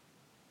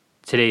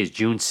Today is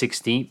June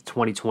 16th,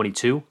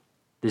 2022.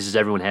 This is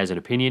Everyone Has an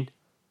Opinion.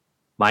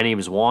 My name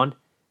is Juan,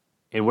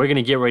 and we're going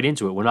to get right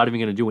into it. We're not even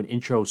going to do an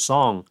intro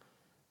song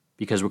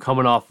because we're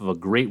coming off of a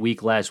great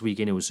week last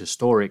weekend. It was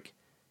historic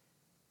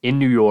in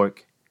New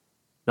York,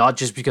 not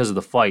just because of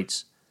the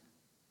fights,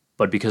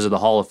 but because of the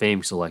Hall of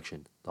Fame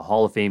selection, the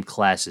Hall of Fame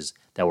classes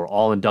that were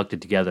all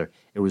inducted together.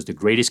 It was the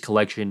greatest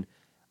collection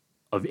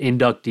of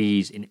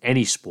inductees in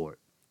any sport,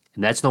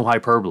 and that's no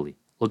hyperbole.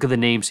 Look at the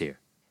names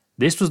here.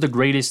 This was the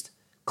greatest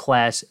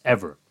class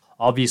ever.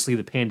 Obviously,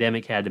 the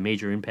pandemic had a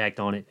major impact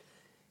on it,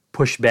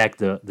 pushed back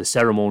the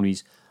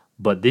ceremonies,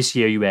 but this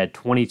year you had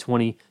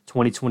 2020,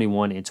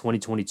 2021, and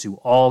 2022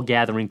 all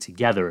gathering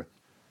together.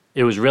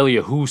 It was really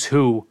a who's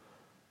who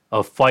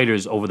of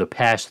fighters over the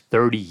past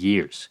 30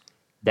 years.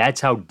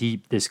 That's how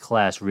deep this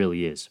class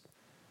really is.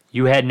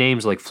 You had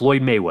names like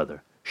Floyd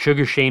Mayweather,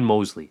 Sugar Shane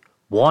Mosley,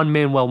 Juan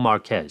Manuel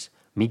Marquez,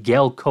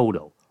 Miguel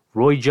Cotto,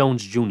 Roy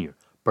Jones Jr.,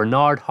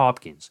 Bernard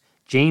Hopkins,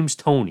 James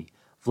Toney,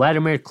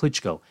 Vladimir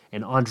Klitschko,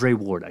 and Andre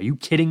Ward. Are you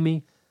kidding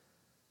me?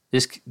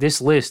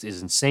 This list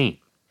is insane.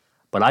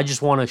 But I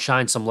just want to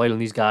shine some light on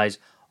these guys.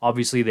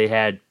 Obviously, they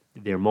had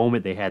their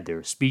moment. They had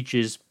their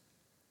speeches.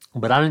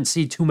 But I didn't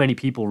see too many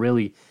people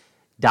really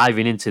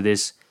diving into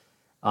this.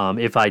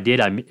 If I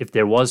did, if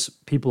there was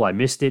people, I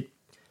missed it.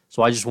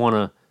 So I just want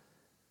to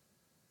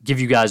give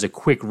you guys a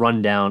quick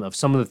rundown of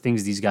some of the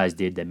things these guys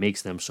did that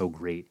makes them so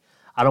great.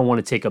 I don't want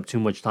to take up too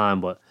much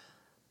time, but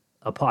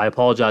I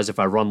apologize if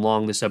I run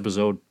long this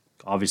episode.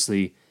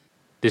 Obviously,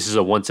 this is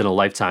a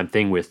once-in-a-lifetime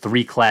thing where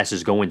three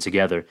classes go in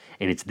together,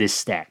 and it's this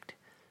stacked.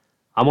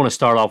 I want to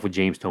start off with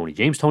James Toney.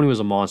 James Toney was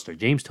a monster.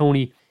 James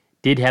Toney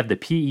did have the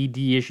PED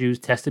issues,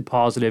 tested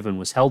positive, and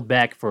was held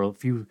back for a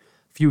few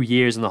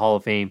years in the Hall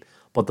of Fame,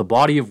 but the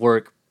body of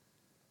work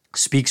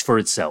speaks for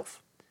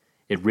itself.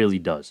 It really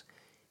does.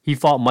 He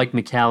fought Mike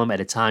McCallum at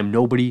a time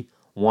nobody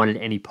wanted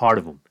any part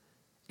of him,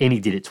 and he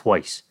did it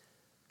twice.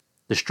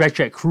 The stretch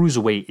at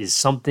cruiserweight is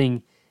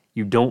something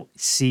you don't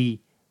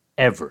see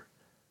ever.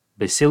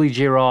 Vasily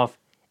Jirov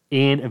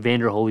and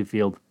Evander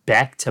Holyfield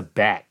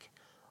back-to-back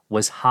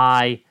was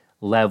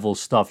high-level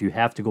stuff. You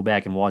have to go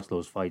back and watch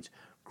those fights.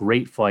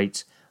 Great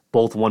fights,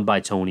 both won by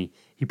Toney.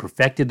 He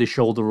perfected the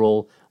shoulder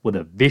roll with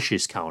a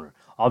vicious counter.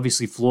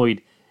 Obviously,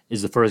 Floyd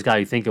is the first guy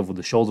you think of with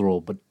the shoulder roll,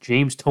 but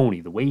James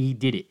Toney, the way he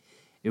did it,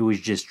 it was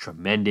just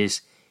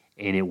tremendous,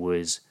 and it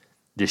was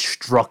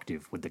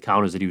destructive with the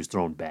counters that he was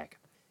throwing back.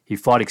 He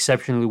fought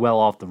exceptionally well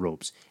off the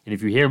ropes, and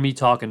if you hear me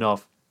talk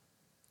enough,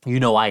 you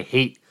know I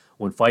hate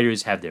when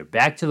fighters have their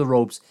back to the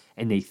ropes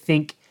and they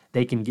think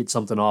they can get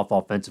something off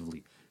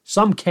offensively.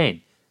 Some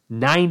can.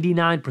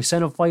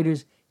 99% of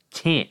fighters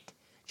can't.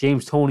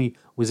 James Toney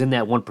was in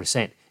that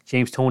 1%.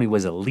 James Toney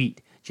was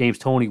elite. James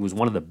Toney was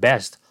one of the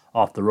best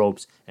off the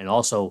ropes and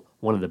also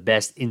one of the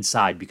best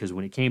inside because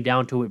when it came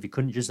down to it, if he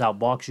couldn't just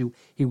outbox you,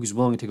 he was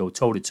willing to go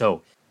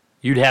toe-to-toe.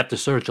 You'd have to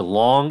search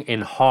long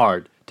and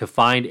hard to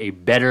find a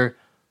better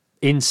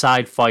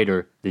inside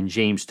fighter than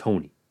James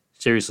Toney.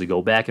 Seriously,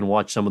 go back and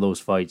watch some of those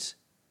fights.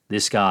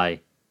 This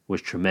guy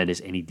was tremendous,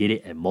 and he did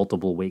it at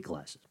multiple weight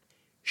classes.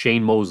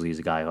 Shane Mosley is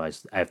a guy who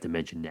I have to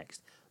mention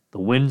next. The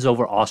wins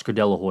over Oscar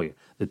De La Hoya,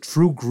 the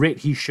true grit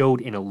he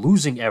showed in a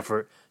losing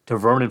effort to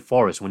Vernon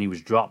Forrest when he was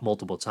dropped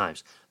multiple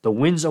times, the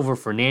wins over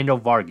Fernando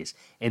Vargas,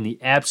 and the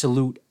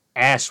absolute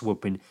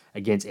ass-whooping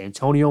against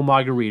Antonio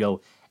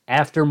Margarito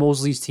after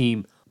Mosley's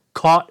team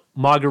caught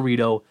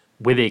Margarito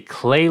with a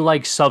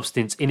clay-like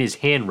substance in his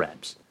hand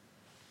wraps.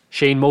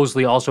 Shane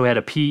Mosley also had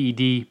a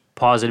PED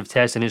positive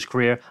test in his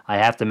career. I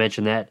have to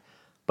mention that.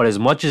 But as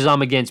much as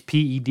I'm against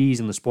PEDs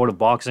in the sport of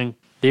boxing,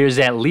 there's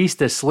at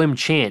least a slim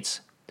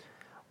chance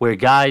where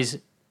guys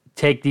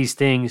take these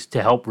things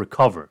to help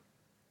recover,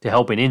 to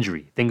help an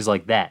injury, things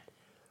like that.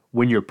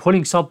 When you're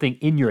putting something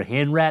in your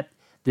hand wrap,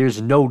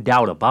 there's no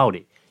doubt about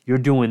it. You're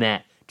doing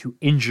that to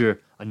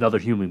injure another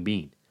human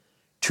being,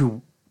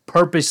 to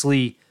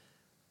purposely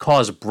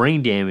cause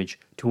brain damage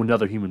to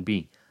another human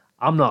being.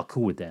 I'm not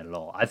cool with that at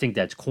all. I think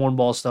that's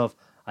cornball stuff.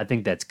 I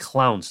think that's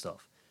clown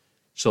stuff.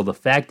 So the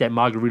fact that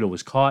Margarito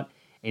was caught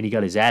and he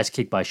got his ass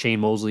kicked by Shane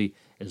Mosley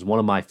is one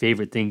of my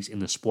favorite things in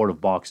the sport of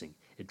boxing.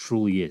 It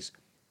truly is.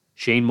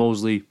 Shane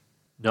Mosley,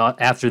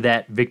 not after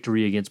that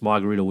victory against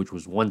Margarito, which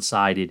was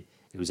one-sided,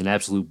 it was an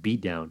absolute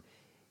beatdown,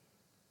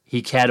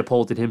 he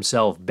catapulted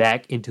himself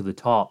back into the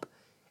top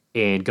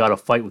and got a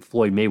fight with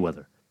Floyd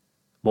Mayweather.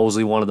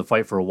 Mosley wanted to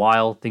fight for a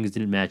while. Things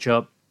didn't match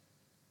up.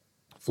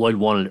 Floyd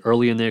wanted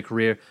early in their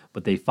career,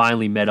 but they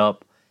finally met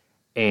up,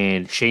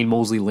 and Shane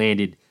Mosley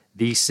landed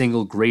the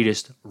single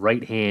greatest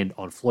right hand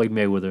on Floyd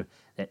Mayweather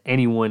that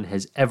anyone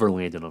has ever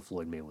landed on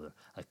Floyd Mayweather.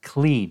 A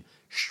clean,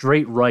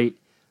 straight right,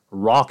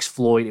 rocks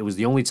Floyd. It was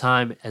the only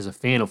time as a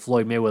fan of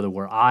Floyd Mayweather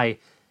where I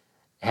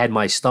had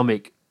my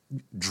stomach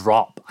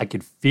drop. I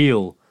could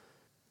feel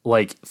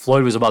like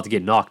Floyd was about to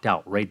get knocked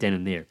out right then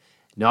and there.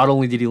 Not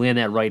only did he land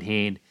that right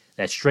hand,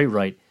 that straight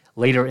right,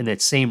 later in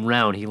that same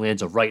round, he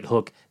lands a right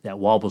hook that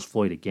wobbles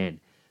Floyd again.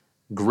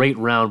 Great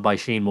round by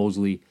Shane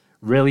Mosley.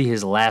 Really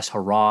his last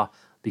hurrah,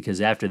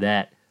 because after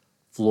that,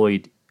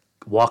 Floyd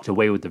walked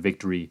away with the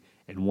victory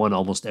and won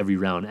almost every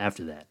round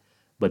after that.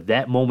 But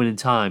that moment in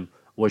time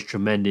was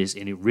tremendous,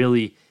 and it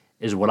really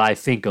is what I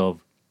think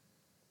of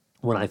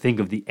when I think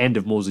of the end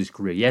of Mosley's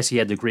career. Yes, he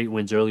had the great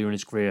wins earlier in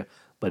his career,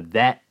 but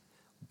that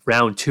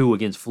round 2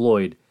 against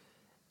Floyd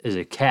is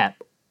a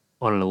cap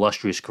on an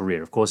illustrious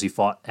career. Of course, he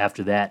fought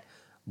after that,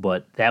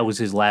 but that was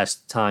his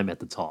last time at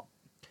the top.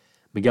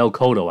 Miguel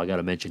Cotto, I got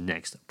to mention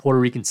next. Puerto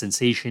Rican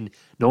sensation,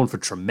 known for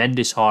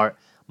tremendous heart.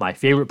 My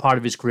favorite part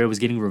of his career was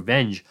getting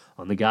revenge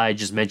on the guy I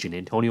just mentioned,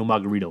 Antonio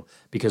Margarito,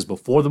 because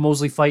before the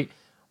Mosley fight,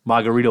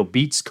 Margarito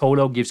beats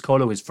Cotto, gives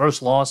Cotto his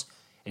first loss,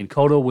 and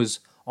Cotto was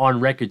on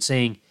record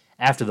saying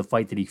after the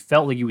fight that he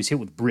felt like he was hit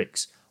with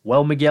bricks.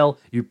 Well, Miguel,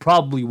 you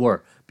probably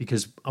were,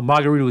 because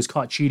Margarito was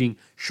caught cheating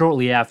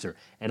shortly after.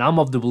 And I'm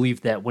of the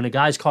belief that when a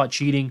guy's caught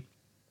cheating,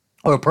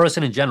 or a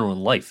person in general in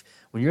life,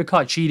 when you're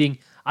caught cheating,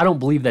 I don't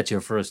believe that's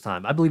your first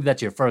time. I believe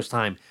that's your first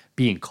time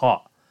being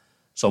caught.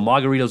 So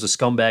Margarito's a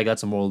scumbag.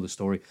 That's the moral of the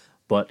story.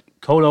 But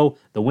Cotto,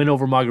 the win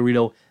over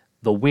Margarito,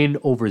 the win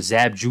over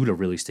Zab Judah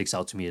really sticks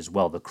out to me as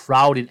well. The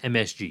crowd in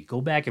MSG.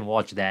 Go back and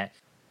watch that.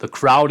 The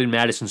crowd in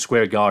Madison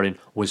Square Garden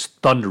was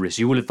thunderous.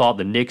 You would have thought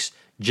the Knicks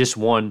just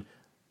won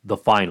the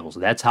finals.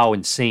 That's how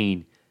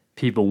insane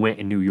people went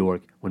in New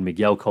York when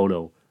Miguel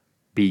Cotto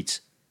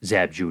beats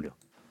Zab Judah.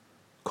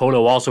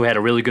 Cotto also had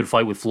a really good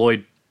fight with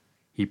Floyd.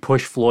 He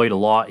pushed Floyd a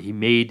lot. He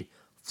made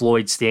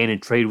Floyd stand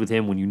and trade with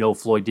him when you know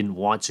Floyd didn't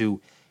want to.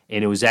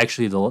 And it was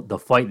actually the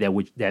fight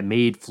that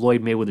made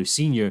Floyd Mayweather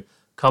Sr.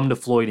 come to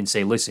Floyd and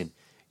say, listen,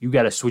 you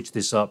got to switch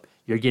this up.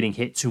 You're getting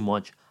hit too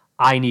much.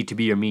 I need to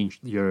be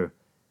your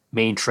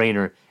main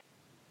trainer.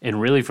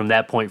 And really from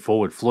that point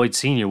forward, Floyd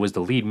Sr. was the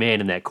lead man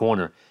in that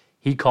corner.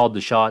 He called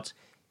the shots.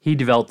 He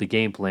developed the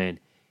game plan.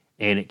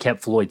 And it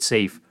kept Floyd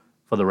safe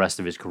for the rest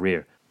of his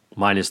career.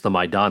 Minus the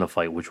Maidana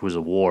fight, which was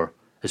a war,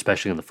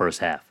 especially in the first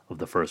half of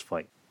the first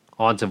fight.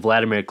 On to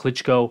Vladimir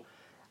Klitschko.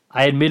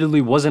 I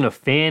admittedly wasn't a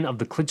fan of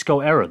the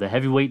Klitschko era. The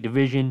heavyweight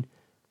division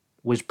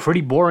was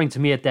pretty boring to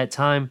me at that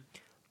time,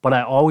 but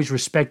I always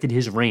respected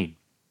his reign.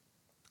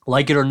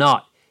 Like it or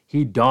not,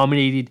 he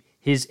dominated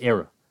his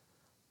era.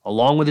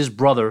 Along with his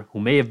brother, who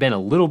may have been a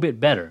little bit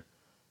better,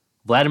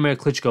 Vladimir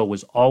Klitschko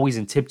was always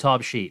in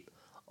tip-top shape,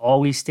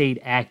 always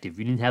stayed active.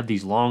 He didn't have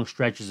these long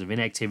stretches of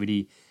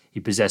inactivity. He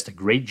possessed a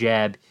great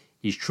jab.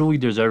 He's truly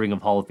deserving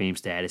of Hall of Fame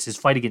status. His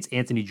fight against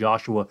Anthony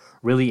Joshua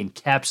really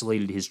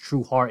encapsulated his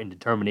true heart and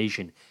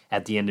determination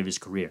at the end of his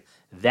career.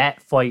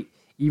 That fight,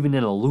 even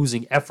in a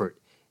losing effort,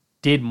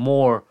 did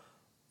more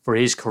for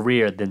his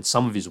career than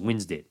some of his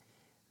wins did.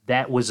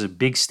 That was a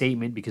big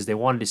statement because they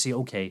wanted to see,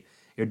 okay,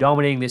 you're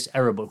dominating this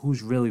era, but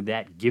who's really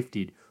that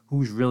gifted?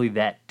 Who's really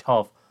that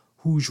tough?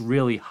 Who's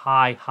really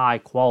high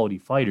quality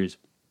fighters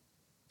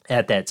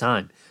at that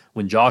time?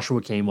 When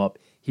Joshua came up,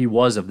 he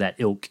was of that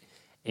ilk,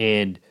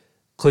 and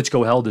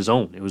Klitschko held his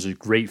own. It was a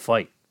great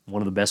fight,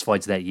 one of the best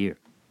fights that year.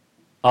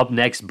 Up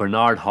next,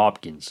 Bernard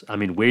Hopkins. I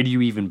mean, where do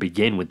you even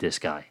begin with this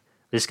guy?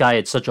 This guy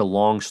had such a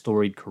long,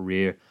 storied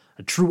career,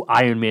 a true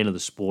Iron Man of the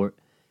sport.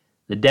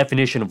 The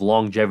definition of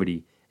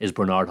longevity is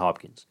Bernard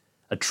Hopkins,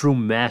 a true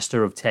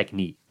master of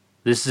technique.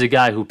 This is a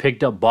guy who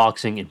picked up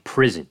boxing in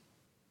prison.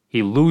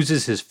 He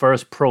loses his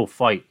first pro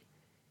fight,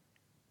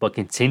 but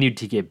continued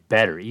to get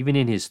better, even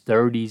in his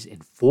 30s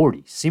and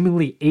 40s,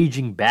 seemingly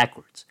aging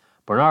backwards.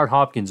 Bernard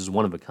Hopkins is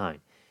one of a kind.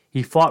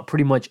 He fought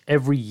pretty much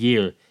every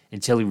year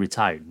until he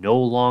retired. No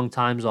long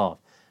times off.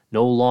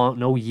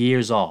 No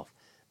years off.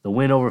 The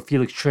win over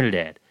Felix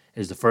Trinidad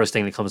is the first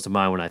thing that comes to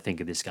mind when I think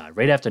of this guy.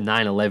 Right after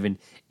 9/11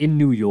 in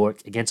New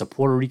York against a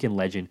Puerto Rican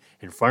legend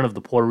in front of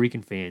the Puerto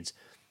Rican fans.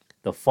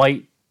 The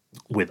fight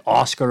with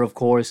Oscar, of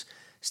course,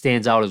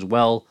 stands out as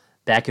well.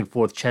 Back and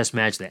forth chess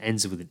match that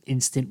ends with an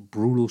instant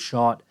brutal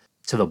shot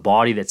to the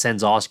body that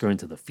sends Oscar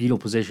into the fetal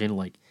position.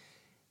 Like,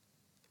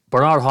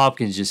 Bernard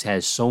Hopkins just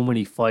has so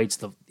many fights,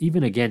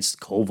 even against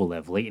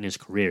Kovalev late in his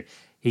career.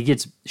 He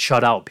gets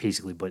shut out,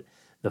 basically, but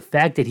the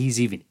fact that he's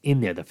even in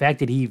there, the fact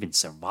that he even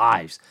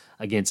survives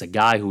against a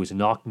guy who is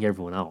knocking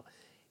everyone out,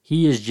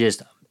 he is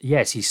just,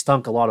 yes, he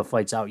stunk a lot of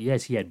fights out.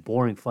 Yes, he had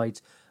boring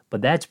fights,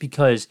 but that's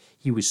because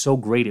he was so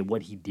great at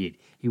what he did.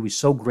 He was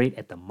so great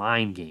at the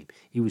mind game.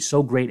 He was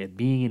so great at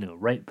being in the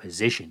right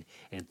position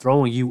and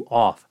throwing you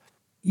off,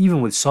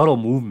 even with subtle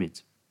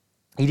movements.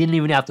 He didn't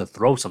even have to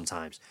throw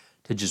sometimes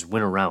to just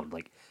win a round.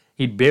 Like,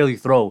 he'd barely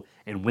throw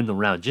and win the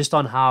round just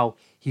on how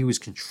he was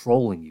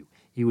controlling you.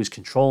 He was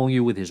controlling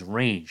you with his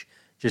range,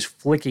 just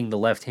flicking the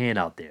left hand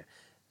out there,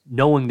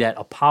 knowing that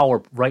a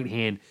power right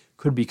hand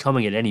could be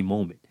coming at any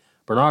moment.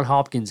 Bernard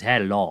Hopkins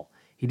had it all.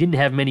 He didn't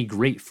have many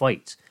great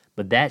fights,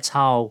 but that's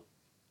how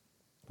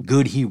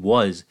good he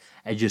was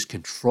at just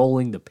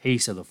controlling the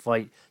pace of the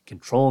fight,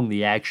 controlling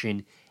the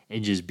action,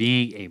 and just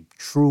being a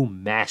true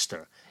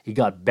master. He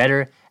got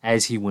better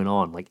as he went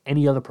on. Like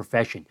any other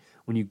profession,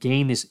 when you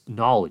gain this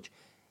knowledge,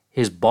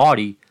 his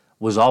body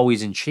was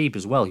always in shape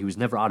as well. He was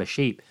never out of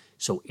shape.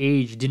 So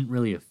age didn't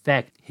really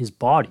affect his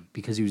body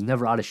because he was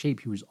never out of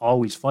shape. He was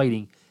always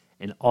fighting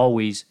and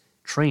always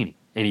training.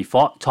 And he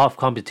fought tough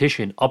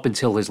competition up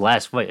until his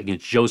last fight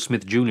against Joe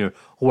Smith Jr.,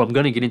 who I'm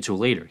going to get into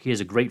later. He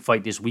has a great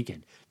fight this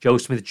weekend. Joe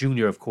Smith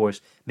Jr., of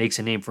course, makes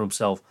a name for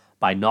himself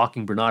by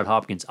knocking Bernard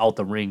Hopkins out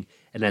the ring.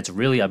 And that's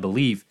really, I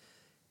believe,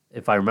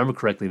 if I remember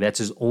correctly, that's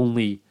his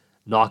only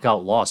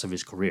knockout loss of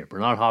his career.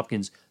 Bernard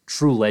Hopkins,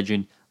 true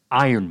legend,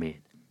 Iron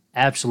Man,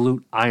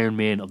 absolute Iron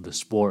Man of the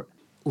sport.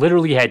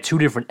 Literally had two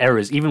different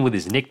eras, even with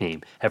his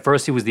nickname. At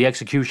first, he was the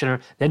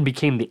Executioner, then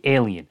became the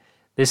Alien.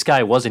 This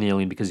guy was an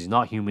alien because he's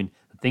not human.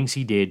 The things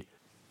he did,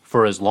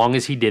 for as long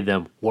as he did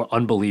them, were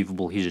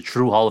unbelievable. He's a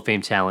true Hall of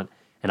Fame talent,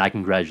 and I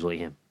congratulate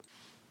him.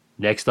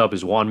 Next up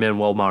is Juan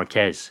Manuel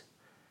Marquez.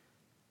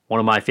 One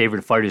of my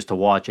favorite fighters to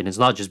watch, and it's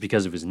not just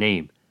because of his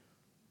name.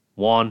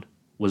 Juan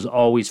was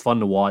always fun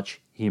to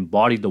watch. He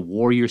embodied the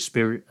warrior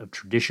spirit of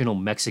traditional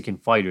Mexican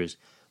fighters,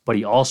 but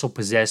he also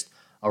possessed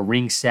a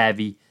ring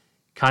savvy,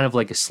 kind of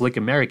like a slick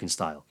American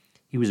style.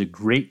 He was a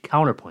great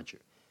counterpuncher.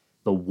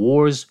 The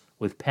wars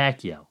with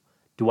Pacquiao.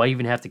 Do I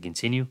even have to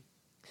continue?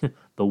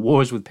 The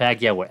wars with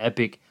Pacquiao were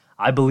epic.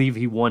 I believe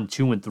he won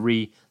 2 and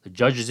 3. The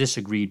judges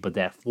disagreed, but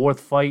that fourth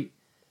fight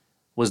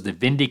was the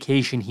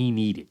vindication he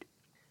needed.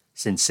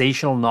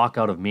 Sensational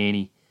knockout of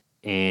Manny,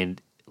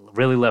 and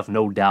really left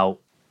no doubt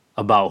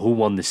about who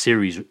won the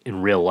series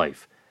in real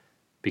life.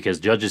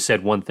 Because judges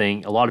said one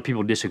thing, a lot of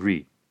people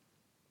disagreed.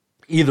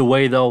 Either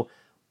way, though,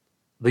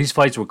 these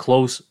fights were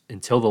close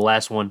until the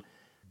last one.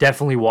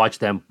 Definitely watch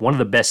them. One of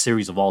the best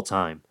series of all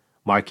time,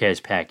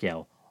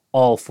 Marquez-Pacquiao.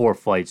 All 4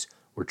 fights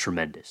were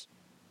tremendous.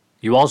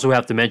 You also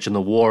have to mention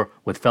the war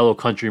with fellow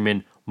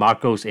countryman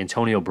Marcos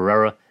Antonio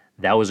Barrera.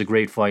 That was a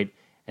great fight.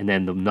 And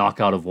then the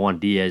knockout of Juan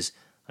Diaz,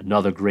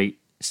 another great,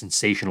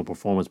 sensational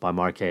performance by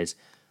Marquez.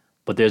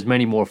 But there's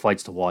many more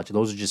fights to watch.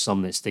 Those are just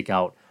some that stick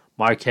out.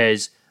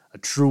 Marquez, a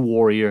true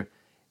warrior,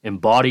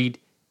 embodied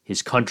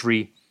his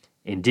country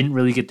and didn't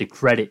really get the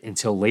credit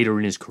until later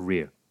in his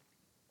career.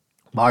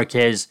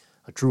 Marquez,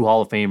 a true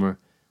Hall of Famer,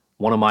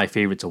 one of my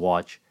favorites to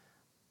watch.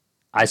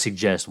 I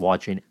suggest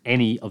watching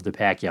any of the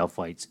Pacquiao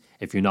fights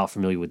if you're not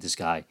familiar with this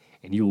guy,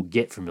 and you will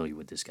get familiar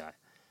with this guy.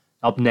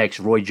 Up next,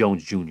 Roy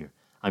Jones Jr.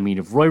 I mean,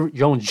 if Roy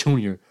Jones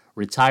Jr.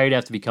 retired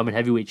after becoming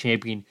heavyweight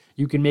champion,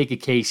 you can make a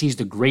case he's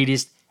the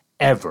greatest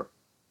ever.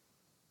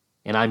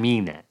 And I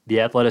mean that. The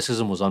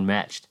athleticism was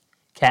unmatched.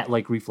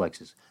 Cat-like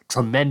reflexes.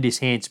 Tremendous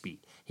hand speed.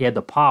 He had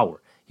the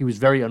power. He was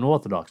very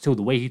unorthodox, too,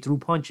 the way he threw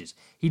punches.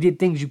 He did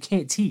things you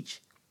can't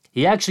teach.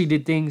 He actually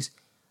did things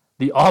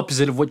the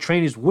opposite of what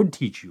trainers would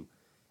teach you.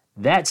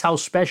 That's how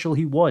special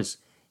he was.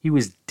 He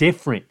was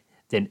different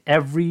than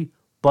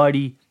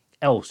everybody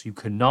else. You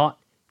could not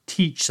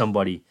teach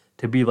somebody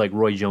to be like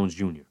Roy Jones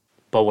Jr.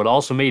 But what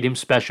also made him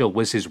special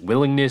was his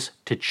willingness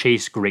to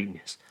chase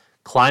greatness,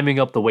 climbing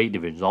up the weight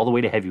divisions all the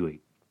way to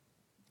heavyweight.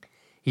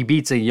 He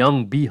beats a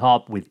young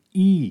B-Hop with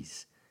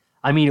ease.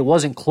 I mean, it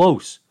wasn't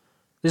close.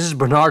 This is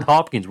Bernard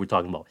Hopkins we're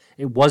talking about.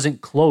 It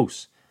wasn't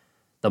close.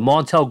 The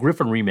Montel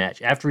Griffin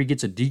rematch, after he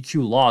gets a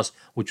DQ loss,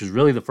 which was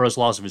really the first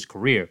loss of his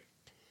career,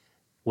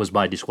 was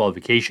by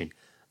disqualification.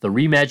 The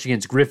rematch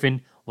against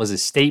Griffin was a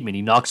statement.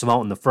 He knocks him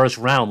out in the first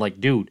round like,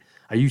 dude,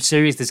 are you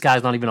serious? This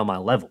guy's not even on my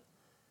level.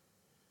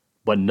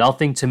 But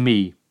nothing to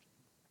me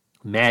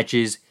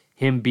matches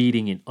him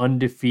beating an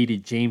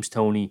undefeated James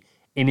Toney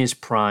in his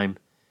prime.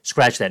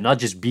 Scratch that, not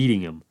just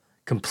beating him,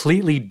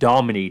 completely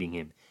dominating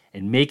him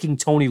and making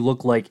Toney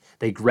look like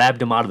they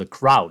grabbed him out of the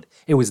crowd.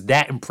 It was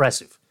that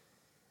impressive.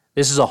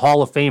 This is a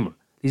Hall of Famer.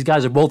 These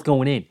guys are both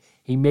going in.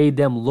 He made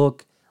them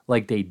look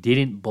like they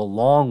didn't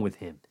belong with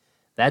him.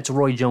 That's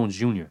Roy Jones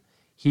Jr.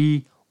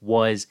 He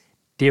was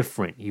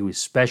different. He was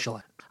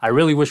special. I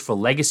really wish for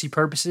legacy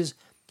purposes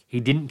he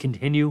didn't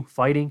continue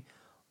fighting,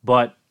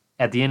 but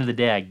at the end of the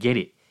day, I get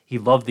it. He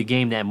loved the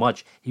game that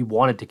much. He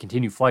wanted to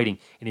continue fighting,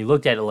 and he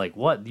looked at it like,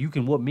 what, you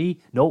can whoop me?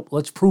 Nope,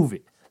 let's prove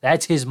it.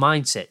 That's his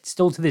mindset,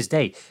 still to this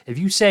day. If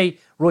you say,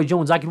 Roy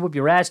Jones, I can whip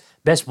your ass,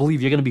 best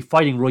believe you're going to be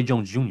fighting Roy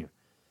Jones Jr.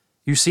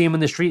 You see him in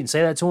the street and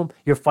say that to him,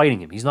 you're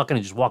fighting him. He's not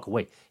going to just walk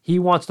away. He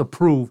wants to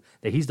prove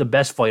that he's the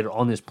best fighter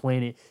on this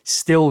planet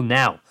still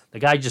now. The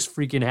guy just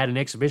freaking had an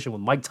exhibition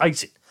with Mike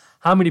Tyson.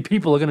 How many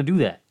people are going to do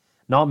that?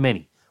 Not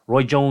many.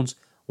 Roy Jones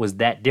was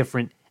that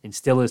different and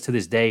still is to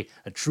this day.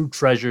 A true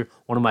treasure,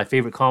 one of my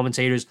favorite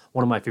commentators,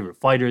 one of my favorite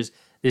fighters.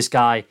 This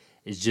guy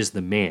is just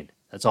the man.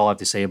 That's all I have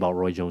to say about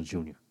Roy Jones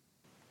Jr.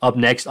 Up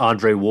next,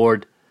 Andre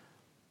Ward.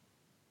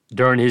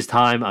 During his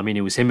time, I mean,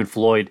 it was him and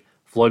Floyd.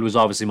 Floyd was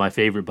obviously my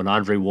favorite, but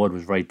Andre Ward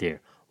was right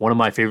there. One of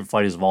my favorite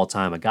fighters of all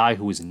time. A guy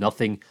who was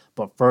nothing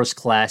but first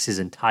class his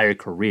entire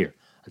career.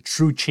 A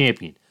true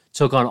champion.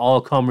 Took on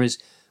all comers.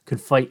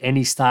 Could fight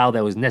any style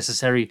that was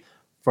necessary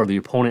for the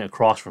opponent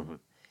across from him.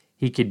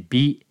 He could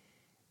beat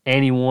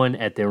anyone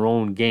at their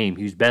own game.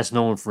 He was best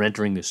known for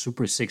entering the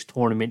Super 6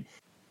 tournament,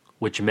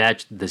 which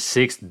matched the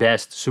 6th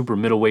best super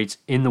middleweights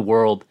in the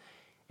world.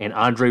 And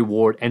Andre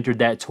Ward entered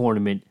that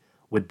tournament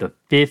with the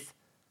 5th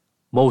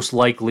most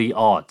likely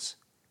odds.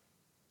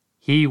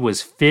 He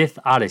was 5th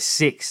out of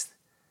 6th,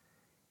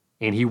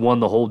 and he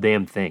won the whole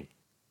damn thing.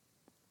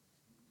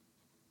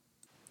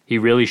 He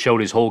really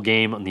showed his whole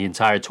game on the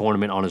entire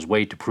tournament on his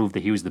way to prove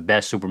that he was the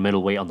best super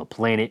middleweight on the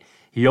planet.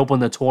 He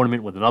opened the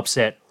tournament with an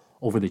upset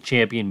over the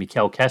champion,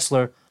 Mikkel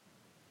Kessler,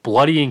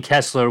 bloodying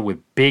Kessler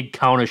with big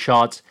counter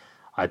shots.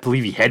 I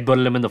believe he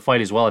headbutted him in the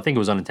fight as well. I think it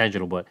was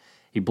unintentional, but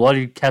he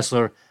bloodied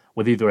Kessler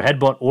with either a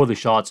headbutt or the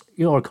shots,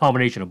 or a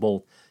combination of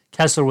both.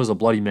 Kessler was a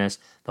bloody mess.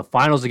 The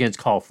finals against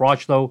Carl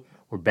Froch, though,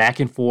 were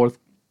back and forth.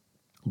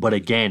 But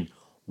again,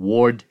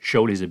 Ward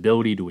showed his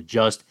ability to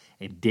adjust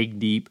and dig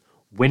deep,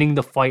 winning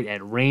the fight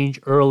at range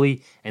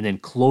early and then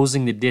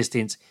closing the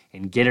distance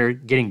and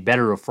getting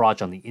better of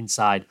Froch on the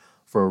inside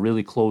for a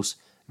really close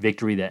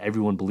victory that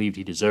everyone believed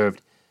he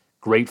deserved.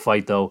 Great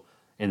fight, though.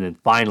 And then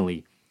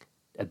finally,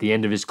 at the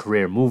end of his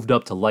career, moved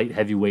up to light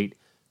heavyweight,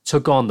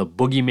 took on the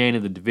boogeyman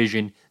of the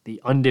division, the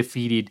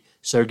undefeated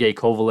Sergey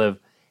Kovalev.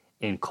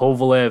 And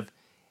Kovalev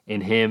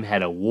and him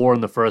had a war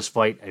in the first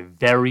fight, a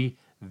very,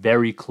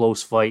 very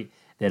close fight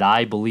that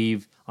I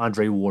believe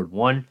Andre Ward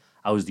won.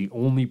 I was the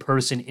only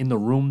person in the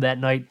room that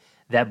night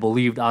that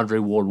believed Andre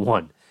Ward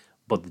won.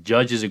 But the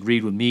judges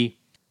agreed with me.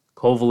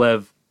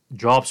 Kovalev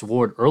drops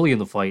Ward early in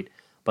the fight,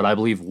 but I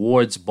believe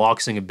Ward's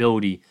boxing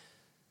ability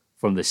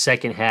from the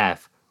second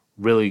half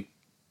really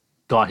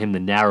got him the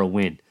narrow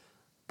win.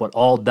 But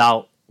all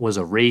doubt was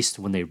erased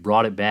when they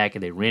brought it back,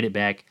 and they ran it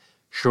back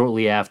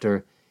shortly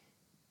after,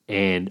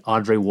 and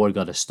Andre Ward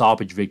got a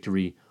stoppage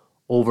victory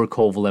over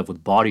Kovalev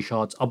with body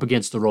shots up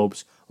against the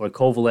ropes, where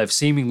Kovalev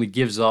seemingly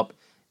gives up,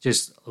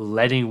 just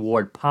letting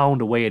Ward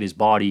pound away at his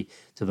body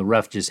till the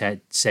ref just had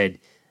said,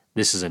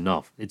 "This is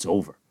enough. It's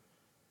over."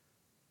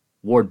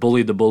 Ward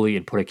bullied the bully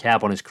and put a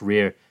cap on his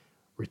career,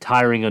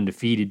 retiring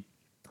undefeated.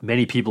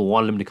 Many people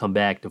wanted him to come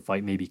back to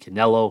fight maybe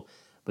Canelo,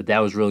 but that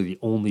was really the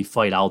only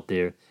fight out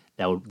there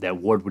that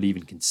Ward would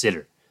even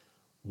consider.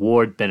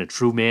 Ward been a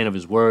true man of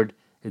his word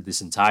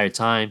this entire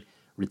time,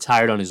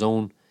 retired on his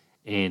own,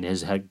 and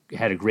has had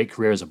a great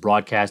career as a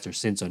broadcaster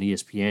since on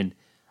ESPN.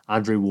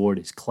 Andre Ward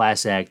is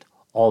class act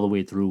all the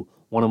way through.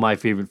 One of my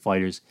favorite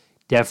fighters.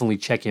 Definitely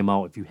check him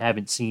out if you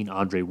haven't seen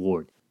Andre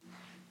Ward.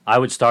 I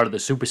would start at the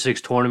Super 6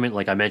 tournament,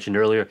 like I mentioned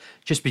earlier,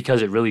 just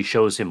because it really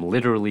shows him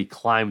literally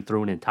climb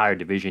through an entire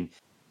division.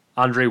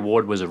 Andre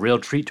Ward was a real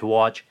treat to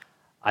watch,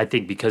 I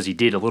think, because he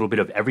did a little bit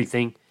of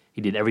everything. He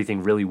did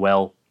everything really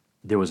well.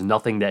 There was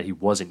nothing that he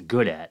wasn't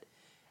good at.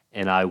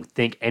 And I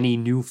think any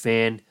new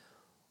fan,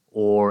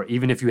 or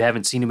even if you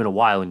haven't seen him in a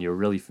while and you're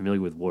really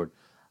familiar with Ward,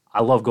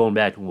 I love going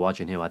back and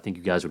watching him. I think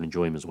you guys would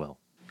enjoy him as well.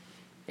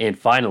 And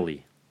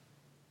finally,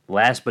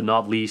 last but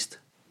not least,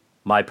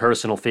 my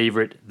personal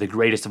favorite, the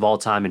greatest of all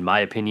time in my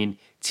opinion,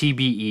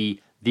 TBE,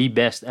 the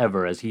best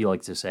ever, as he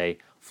likes to say,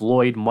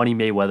 Floyd Money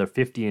Mayweather,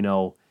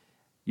 50-0.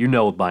 You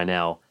know it by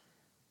now.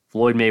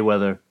 Floyd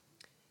Mayweather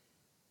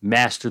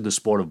mastered the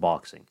sport of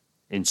boxing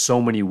in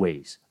so many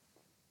ways.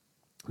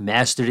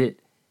 Mastered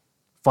it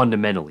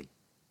fundamentally.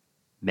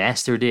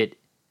 Mastered it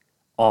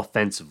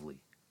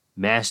offensively.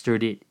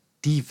 Mastered it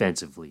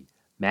defensively.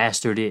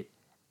 Mastered it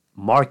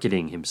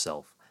marketing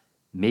himself.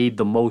 Made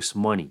the most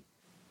money.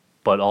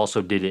 But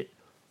also did it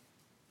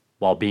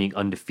while being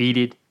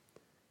undefeated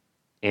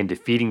and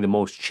defeating the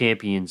most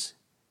champions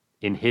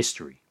in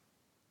history.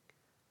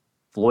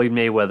 Floyd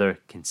Mayweather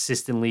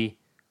consistently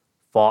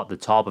fought the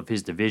top of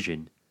his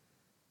division,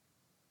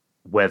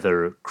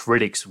 whether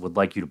critics would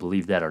like you to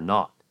believe that or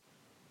not.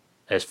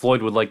 As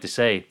Floyd would like to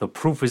say, the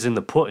proof is in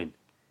the pudding.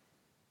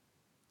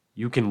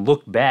 You can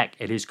look back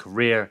at his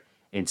career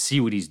and see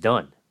what he's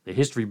done. The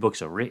history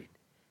books are written.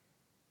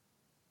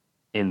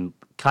 And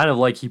kind of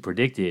like he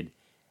predicted,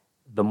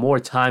 the more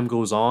time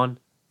goes on,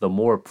 the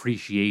more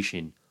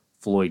appreciation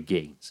Floyd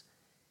gains.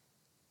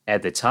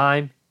 At the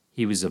time,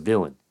 he was a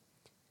villain.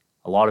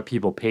 A lot of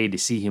people paid to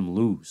see him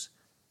lose.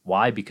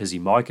 Why? Because he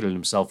marketed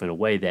himself in a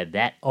way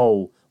that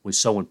O was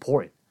so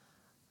important.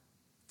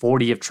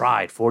 40 have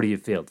tried, 40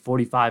 have failed.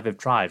 45 have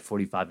tried,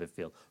 45 have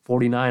failed.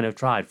 49 have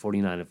tried,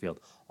 49 have failed.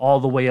 All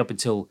the way up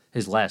until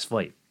his last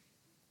fight.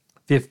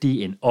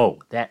 50-0.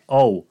 That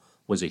O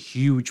was a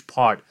huge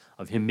part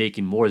of him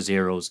making more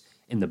zeros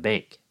in the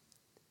bank.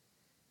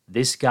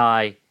 This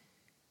guy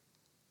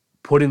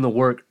put in the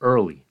work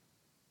early.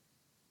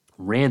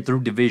 Ran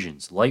through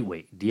divisions,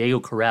 lightweight, Diego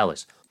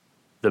Corrales,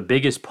 the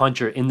biggest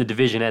puncher in the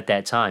division at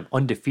that time,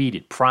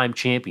 undefeated, prime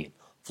champion.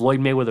 Floyd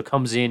Mayweather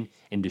comes in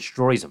and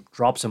destroys him,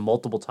 drops him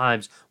multiple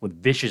times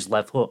with vicious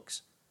left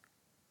hooks.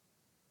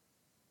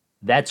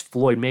 That's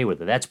Floyd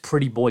Mayweather. That's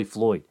Pretty Boy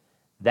Floyd.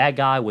 That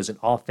guy was an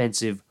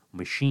offensive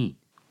machine.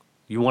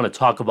 You want to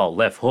talk about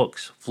left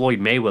hooks?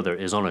 Floyd Mayweather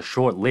is on a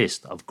short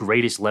list of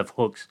greatest left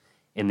hooks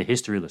in the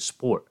history of the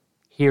sport.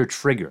 Hair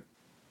trigger.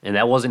 And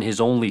that wasn't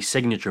his only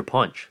signature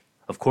punch.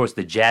 Of course,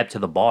 the jab to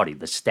the body,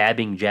 the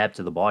stabbing jab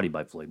to the body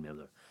by Floyd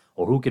Mayweather.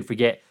 Or who could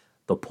forget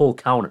the pull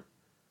counter?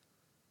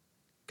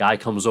 Guy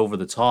comes over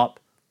the top,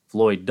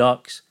 Floyd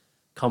ducks,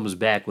 comes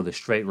back with a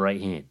straight right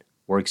hand.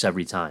 Works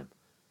every time.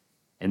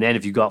 And then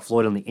if you got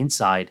Floyd on the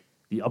inside,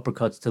 the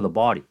uppercuts to the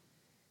body.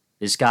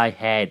 This guy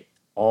had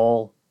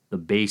all the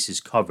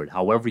bases covered.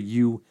 However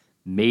you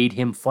made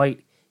him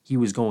fight, he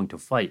was going to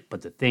fight.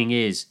 But the thing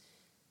is,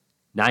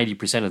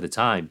 90% of the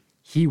time,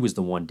 He was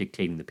the one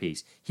dictating the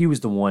pace. He was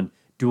the one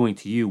doing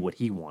to you what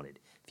he wanted.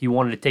 If he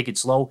wanted to take it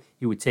slow,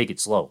 he would take it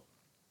slow.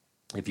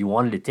 If you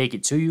wanted to take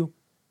it to you,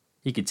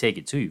 he could take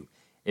it to you.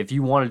 If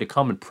you wanted to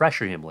come and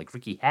pressure him like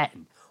Ricky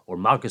Hatton or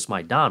Marcus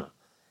Maidana,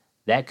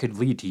 that could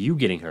lead to you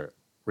getting hurt.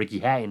 Ricky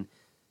Hatton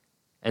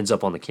ends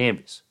up on the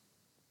canvas.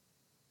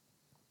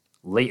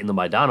 Late in the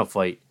Maidana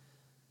fight,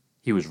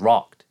 he was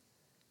rocked.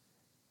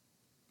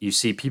 You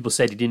see, people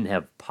said he didn't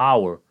have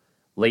power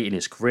late in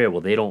his career.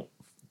 Well, they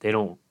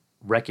don't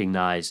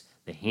recognize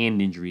the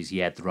hand injuries he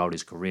had throughout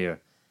his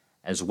career,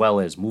 as well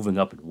as moving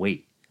up in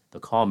weight. The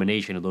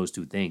combination of those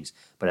two things.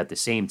 But at the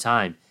same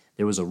time,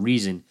 there was a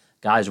reason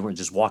guys weren't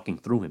just walking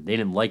through him. They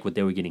didn't like what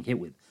they were getting hit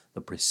with.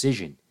 The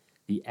precision,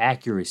 the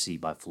accuracy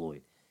by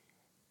Floyd.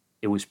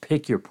 It was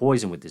pick your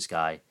poison with this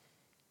guy,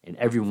 and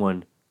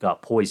everyone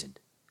got poisoned.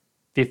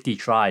 50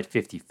 tried,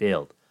 50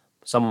 failed.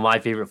 Some of my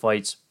favorite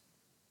fights,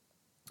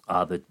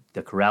 the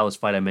Corrales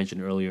fight I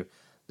mentioned earlier,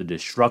 the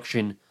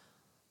destruction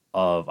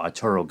of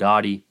Arturo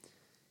Gatti,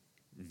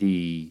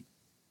 the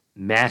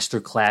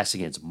masterclass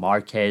against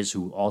Marquez,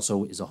 who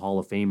also is a Hall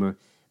of Famer.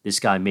 This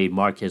guy made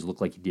Marquez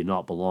look like he did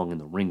not belong in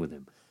the ring with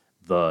him.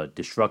 The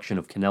destruction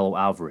of Canelo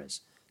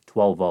Alvarez,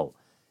 12-0.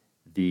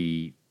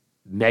 The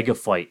mega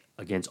fight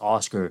against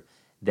Oscar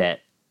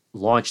that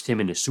launched him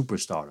into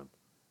superstardom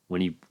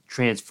when he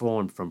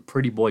transformed from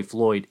Pretty Boy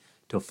Floyd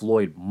to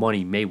Floyd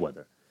Money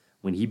Mayweather,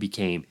 when he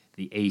became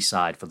the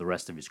A-side for the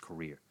rest of his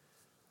career.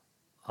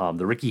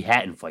 The Ricky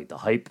Hatton fight, the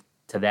hype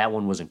to that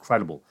one was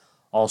incredible.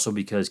 Also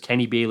because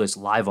Kenny Bayless,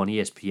 live on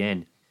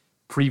ESPN,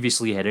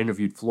 previously had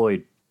interviewed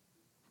Floyd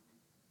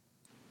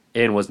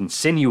and was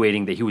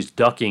insinuating that he was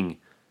ducking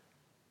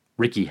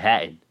Ricky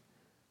Hatton.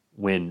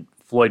 When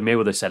Floyd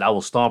Mayweather said, "I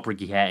will stomp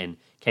Ricky Hatton,"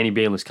 Kenny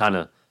Bayless kind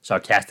of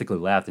sarcastically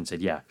laughed and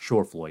said, "Yeah,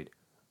 sure, Floyd."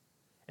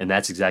 And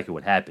that's exactly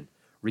what happened.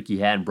 Ricky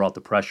Hatton brought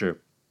the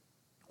pressure,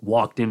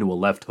 walked into a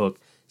left hook,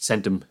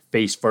 sent him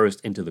face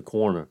first into the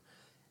corner.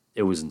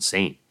 It was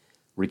insane.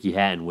 Ricky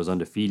Hatton was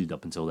undefeated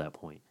up until that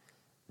point.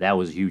 That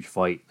was a huge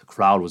fight. The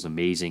crowd was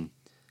amazing.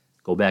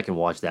 Go back and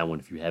watch that one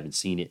if you haven't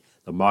seen it.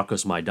 The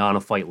Marcos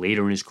Maidana fight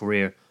later in his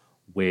career,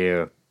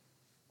 where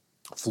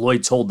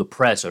Floyd told the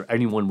press or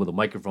anyone with a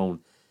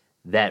microphone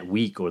that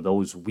week or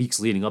those weeks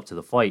leading up to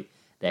the fight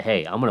that,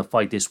 hey, I'm going to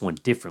fight this one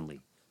differently.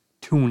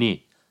 Tune in.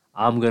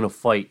 I'm going to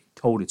fight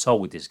toe-to-toe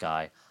with this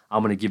guy.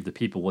 I'm going to give the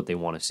people what they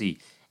want to see.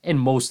 And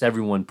most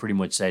everyone pretty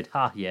much said,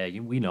 yeah,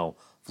 we know.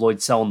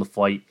 Floyd's selling the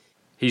fight.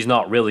 He's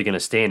not really going to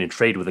stand and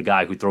trade with a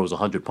guy who throws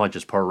 100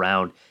 punches per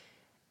round.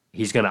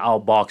 He's going to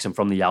outbox him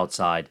from the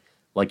outside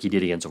like he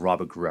did against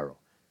Robert Guerrero.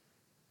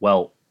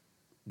 Well,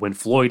 when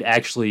Floyd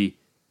actually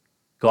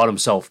got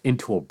himself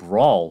into a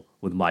brawl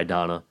with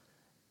Maidana,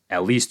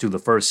 at least through the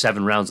first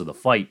 7 rounds of the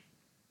fight,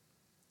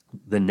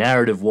 the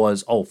narrative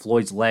was,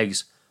 Floyd's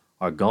legs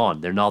are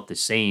gone. They're not the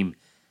same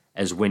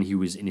as when he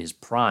was in his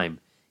prime.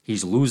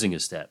 He's losing a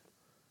step.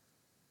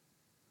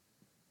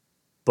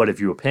 But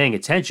if you were paying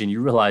attention, you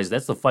realize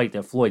that's the fight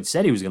that Floyd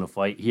said he was going to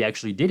fight. He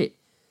actually did it.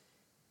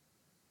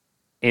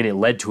 And it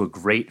led to a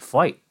great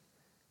fight.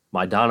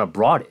 Maidana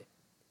brought it.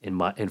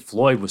 And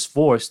Floyd was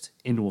forced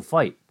into a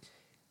fight.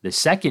 The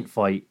second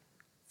fight,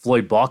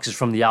 Floyd boxes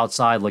from the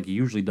outside like he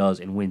usually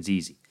does and wins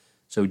easy.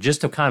 So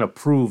just to kind of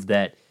prove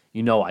that,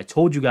 I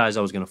told you guys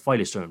I was going to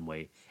fight a certain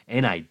way,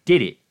 and I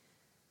did it.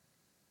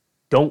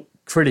 Don't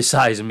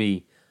criticize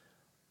me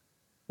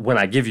when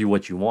I give you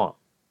what you want.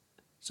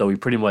 So he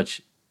pretty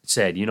much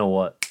said, you know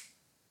what?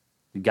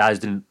 The guys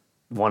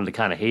wanted to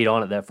kind of hate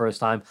on it that first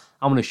time.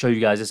 I'm going to show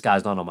you guys this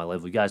guy's not on my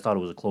level. You guys thought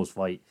it was a close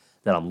fight,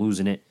 that I'm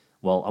losing it.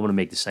 Well, I'm going to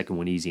make the second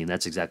one easy, and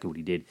that's exactly what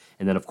he did.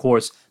 And then, of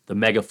course, the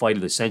mega fight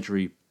of the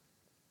century,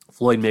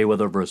 Floyd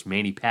Mayweather versus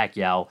Manny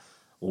Pacquiao,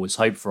 was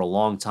hyped for a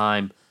long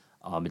time.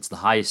 It's the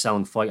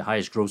highest-selling fight,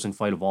 highest-grossing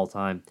fight of all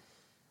time.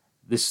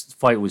 This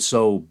fight was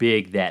so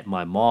big that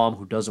my mom,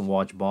 who doesn't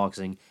watch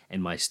boxing,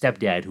 and my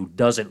stepdad, who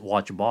doesn't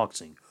watch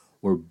boxing,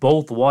 were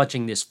both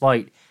watching this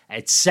fight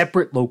at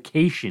separate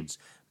locations.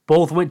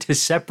 Both went to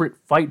separate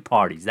fight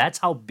parties. That's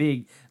how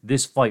big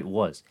this fight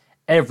was.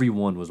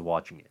 Everyone was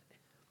watching it.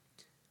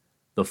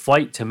 The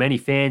fight, to many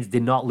fans,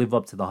 did not live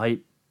up to the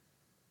hype.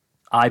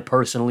 I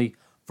personally,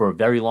 for a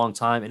very long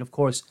time, and of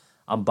course,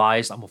 I'm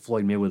biased. I'm a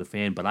Floyd Mayweather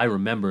fan, but I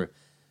remember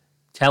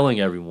telling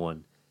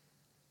everyone,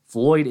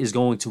 Floyd is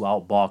going to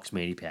outbox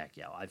Manny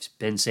Pacquiao. I've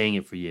been saying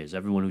it for years.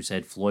 Everyone who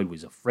said Floyd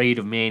was afraid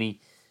of Manny,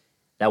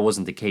 that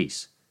wasn't the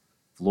case.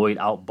 Floyd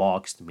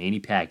outboxed Manny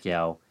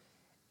Pacquiao,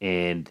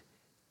 and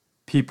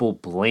people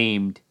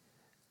blamed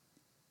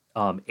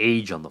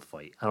age on the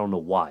fight. I don't know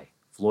why.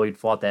 Floyd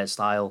fought that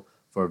style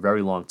for a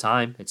very long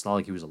time. It's not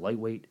like he was a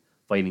lightweight,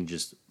 fighting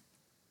just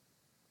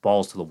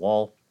balls to the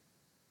wall.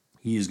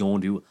 He is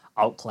going to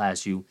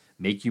outclass you,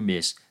 make you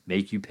miss,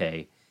 make you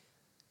pay,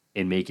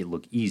 and make it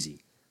look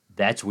easy.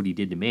 That's what he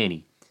did to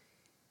Manny.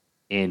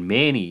 And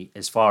Manny,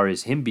 as far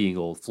as him being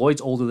old,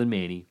 Floyd's older than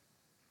Manny,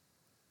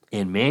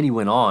 and Manny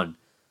went on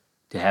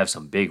to have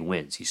some big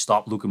wins. He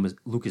stopped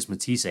Lucas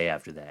Matisse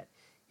after that.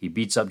 He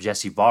beats up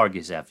Jesse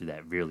Vargas after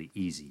that really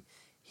easy.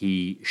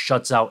 He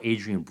shuts out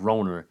Adrian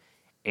Broner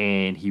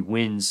and he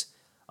wins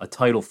a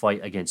title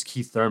fight against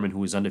Keith Thurman, who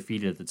was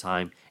undefeated at the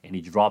time, and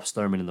he drops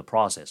Thurman in the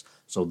process.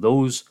 So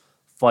those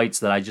fights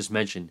that I just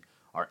mentioned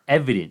are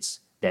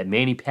evidence that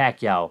Manny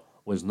Pacquiao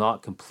was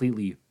not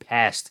completely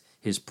past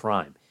his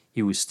prime.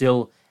 He was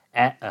still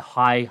at a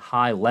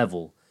high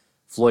level.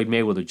 Floyd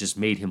Mayweather just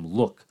made him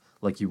look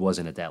like he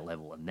wasn't at that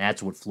level, and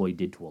that's what Floyd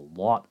did to a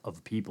lot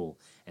of people,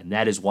 and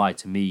that is why,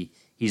 to me,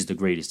 he's the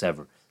greatest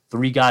ever.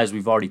 3 guys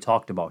we've already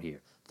talked about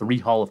here, 3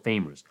 Hall of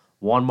Famers,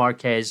 Juan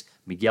Marquez,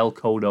 Miguel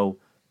Cotto,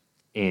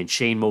 and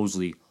Shane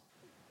Mosley,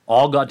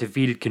 all got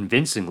defeated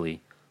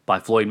convincingly by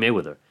Floyd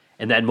Mayweather.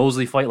 And that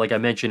Mosley fight, like I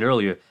mentioned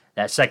earlier,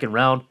 that second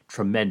round,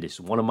 tremendous.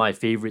 One of my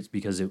favorites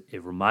because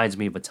it reminds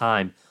me of a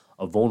time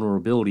of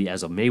vulnerability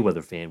as a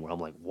Mayweather fan where I'm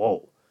like,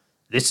 whoa,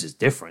 this is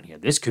different here.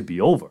 This could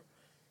be over.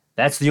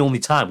 That's the only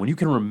time. When you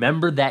can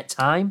remember that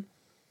time,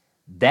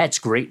 that's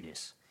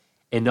greatness.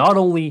 And not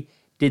only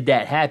did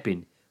that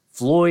happen,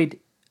 Floyd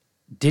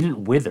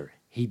didn't wither.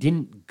 He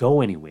didn't go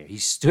anywhere. He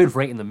stood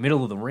right in the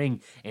middle of the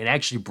ring and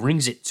actually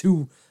brings it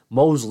to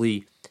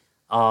Mosley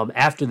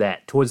after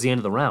that, towards the end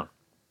of the round.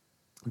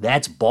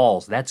 That's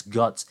balls. That's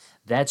guts.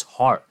 That's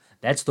heart.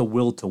 That's the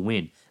will to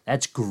win.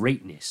 That's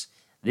greatness.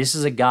 This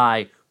is a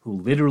guy who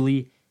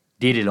literally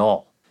did it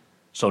all.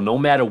 So no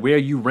matter where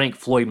you rank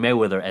Floyd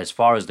Mayweather as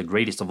far as the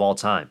greatest of all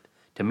time,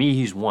 to me,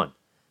 he's one.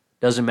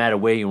 Doesn't matter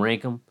where you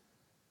rank him,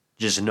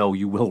 just know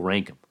you will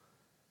rank him.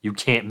 You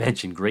can't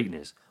mention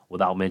greatness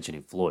without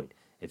mentioning Floyd.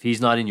 If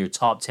he's not in your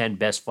top 10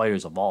 best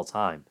fighters of all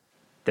time,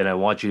 then I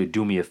want you to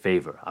do me a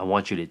favor. I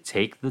want you to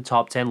take the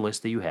top 10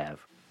 list that you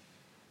have,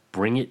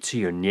 bring it to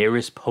your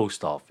nearest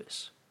post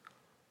office.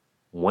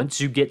 Once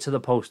you get to the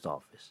post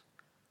office,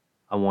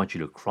 I want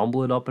you to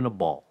crumble it up in a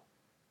ball.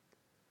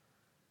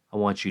 I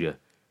want you to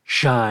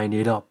shine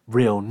it up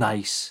real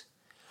nice.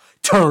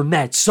 Turn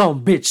that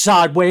sumbitch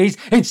sideways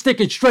and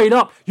stick it straight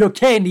up your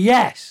candy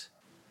ass.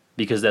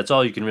 Because that's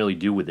all you can really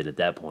do with it at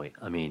that point.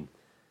 I mean,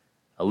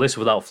 a list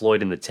without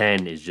Floyd in the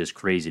 10 is just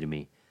crazy to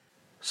me.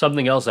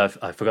 Something else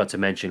I forgot to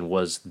mention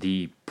was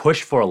the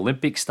push for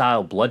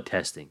Olympic-style blood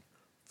testing.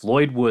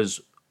 Floyd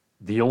was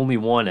the only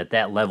one at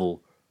that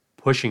level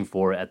pushing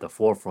for it at the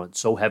forefront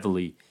so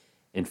heavily.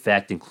 In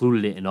fact,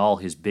 included it in all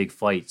his big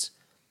fights.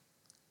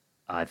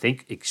 I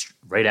think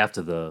right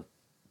after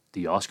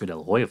the Oscar De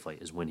La Hoya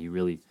fight is when he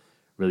really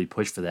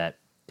pushed for that,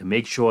 to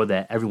make sure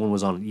that everyone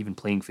was on an even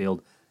playing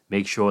field,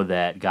 make sure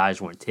that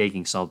guys weren't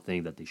taking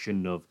something that they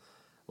shouldn't have,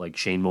 like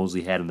Shane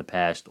Mosley had in the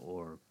past,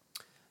 or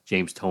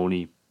James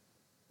Toney,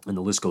 and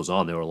the list goes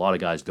on. There were a lot of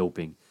guys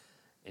doping,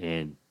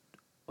 and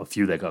a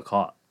few that got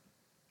caught.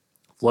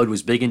 Floyd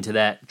was big into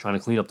that, trying to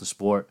clean up the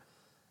sport.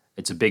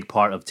 It's a big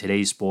part of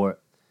today's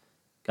sport.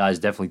 Guys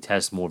definitely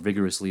test more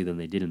vigorously than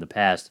they did in the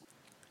past,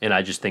 and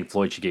I just think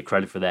Floyd should get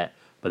credit for that.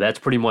 But that's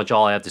pretty much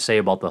all I have to say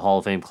about the Hall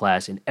of Fame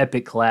class. An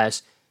epic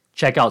class.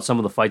 Check out some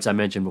of the fights I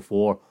mentioned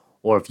before,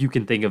 or if you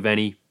can think of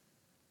any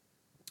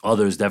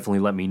others, definitely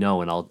let me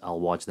know, and I'll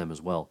watch them as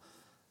well.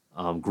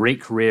 Great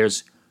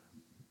careers,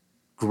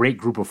 great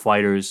group of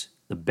fighters,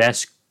 the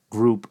best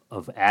group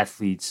of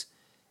athletes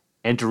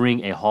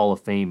entering a Hall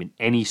of Fame in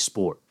any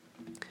sport.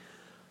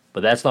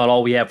 But that's not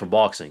all we have for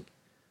boxing.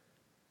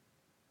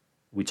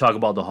 We talk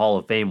about the Hall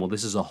of Fame. Well,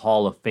 this is a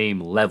Hall of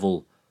Fame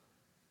level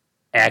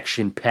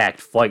action-packed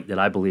fight that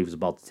I believe is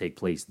about to take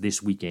place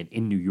this weekend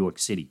in New York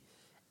City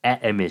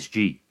at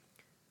MSG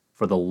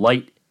for the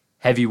light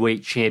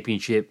heavyweight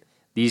championship.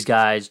 These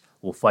guys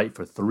will fight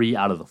for 3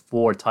 out of the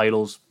 4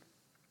 titles.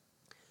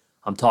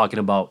 I'm talking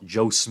about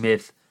Joe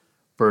Smith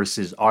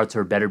versus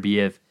Artur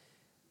Beterbiev.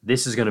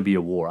 This is going to be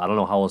a war. I don't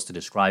know how else to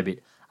describe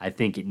it. I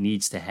think it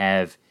needs to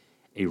have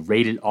a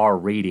rated R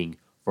rating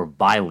for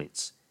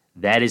violence.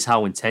 That is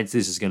how intense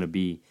this is going to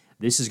be.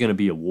 This is going to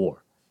be a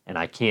war, and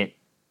I can't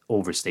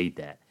overstate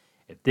that.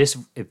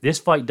 If this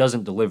fight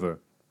doesn't deliver,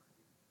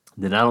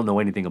 then I don't know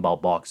anything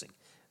about boxing.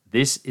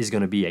 This is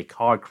going to be a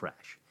car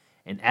crash,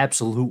 an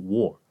absolute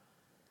war.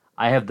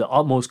 I have the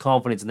utmost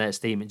confidence in that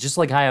statement, just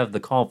like I have the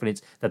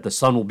confidence that the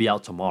sun will be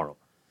out tomorrow.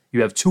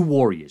 You have 2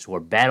 warriors who are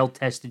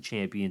battle-tested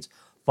champions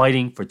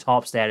fighting for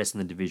top status in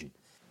the division.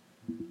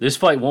 This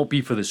fight won't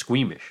be for the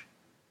squeamish.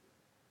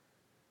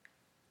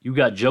 You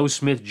got Joe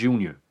Smith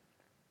Jr.,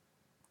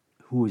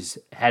 who has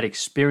had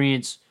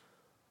experience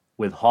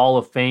with Hall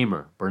of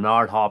Famer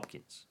Bernard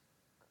Hopkins.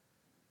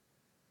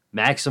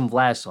 Maxim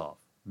Vlasov,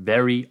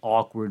 very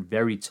awkward,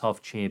 very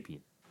tough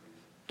champion.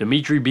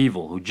 Dimitri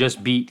Bivol, who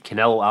just beat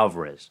Canelo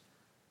Alvarez.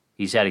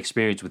 He's had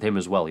experience with him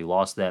as well. He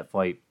lost that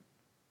fight.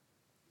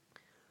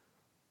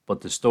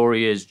 But the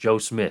story is Joe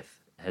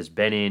Smith has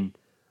been in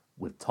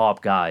with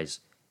top guys.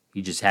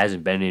 He just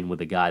hasn't been in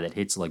with a guy that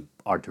hits like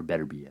Artur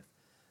Beterbiev.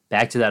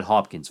 Back to that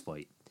Hopkins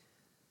fight.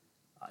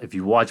 If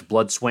you watch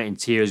Blood, Sweat, and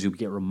Tears, you'll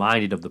get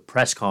reminded of the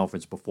press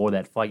conference before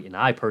that fight, and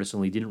I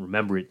personally didn't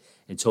remember it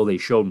until they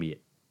showed me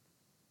it.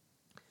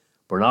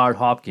 Bernard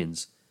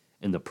Hopkins,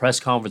 in the press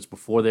conference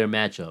before their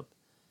matchup,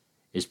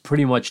 is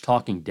pretty much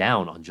talking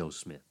down on Joe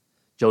Smith.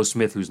 Joe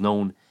Smith, who's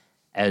known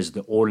as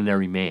the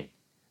ordinary man.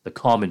 The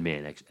common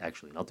man,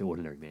 actually, not the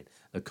ordinary man.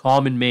 The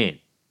common man.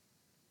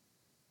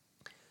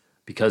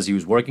 because he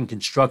was working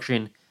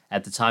construction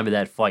at the time of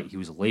that fight. He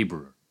was a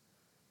laborer.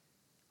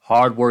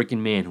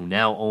 Hard-working man who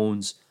now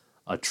owns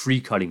a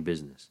tree-cutting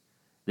business.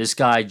 This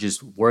guy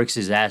just works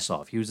his ass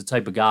off. He was the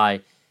type of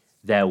guy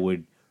that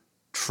would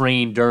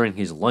train during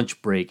his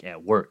lunch break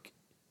at work,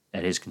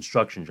 at his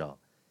construction job.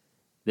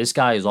 This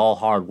guy is all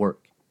hard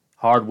work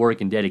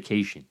and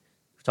dedication.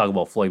 We talk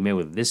about Floyd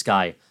Mayweather. This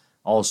guy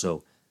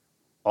also,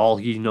 all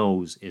he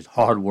knows is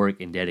hard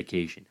work and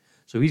dedication.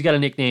 So he's got a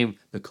nickname,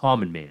 the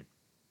Common Man.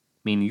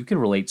 I mean, you can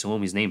relate to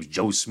him. His name's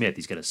Joe Smith.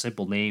 He's got a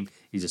simple name.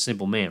 He's a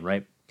simple man,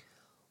 right?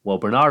 Well,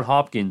 Bernard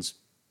Hopkins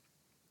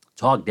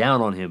talked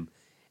down on him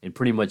and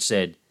pretty much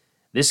said,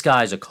 this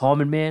guy's a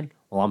common man,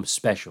 well, I'm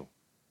special.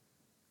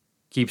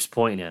 Keeps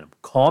pointing at him.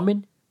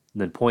 Common,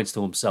 and then points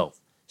to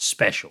himself.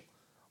 Special.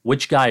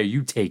 Which guy are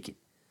you taking?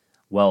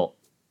 Well,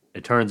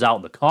 it turns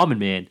out the common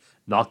man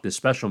knocked the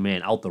special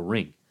man out the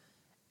ring,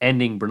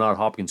 ending Bernard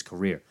Hopkins'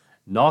 career,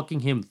 knocking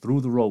him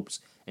through the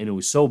ropes, and it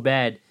was so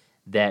bad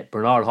that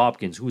Bernard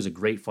Hopkins, who was a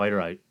great fighter,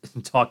 I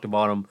talked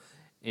about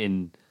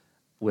him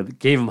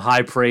gave him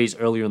high praise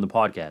earlier in the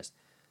podcast.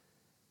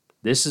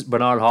 This is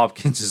Bernard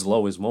Hopkins'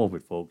 lowest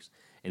moment, folks,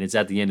 and it's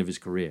at the end of his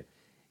career.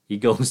 He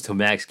goes to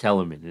Max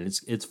Kellerman, and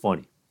it's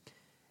funny.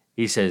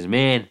 He says,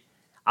 man,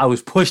 I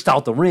was pushed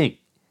out the ring.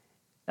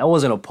 That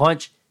wasn't a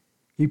punch.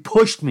 He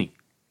pushed me.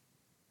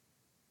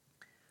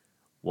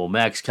 Well,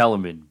 Max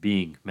Kellerman,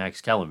 being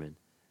Max Kellerman,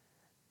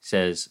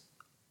 says,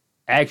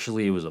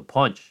 actually, it was a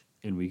punch,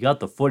 and we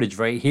got the footage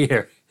right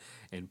here,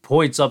 and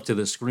points up to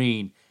the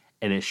screen,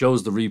 and it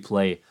shows the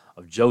replay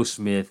of Joe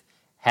Smith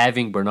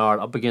having Bernard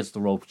up against the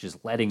ropes,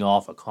 just letting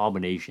off a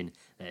combination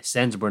that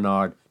sends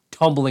Bernard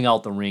tumbling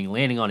out the ring,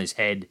 landing on his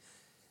head.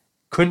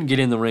 Couldn't get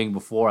in the ring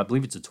before. I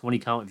believe it's a 20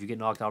 count if you get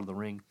knocked out of the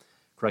ring.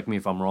 Correct me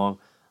if I'm wrong.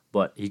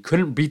 But he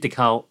couldn't beat the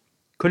count.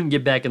 Couldn't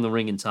get back in the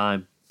ring in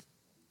time.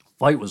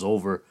 Fight was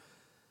over.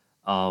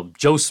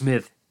 Joe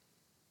Smith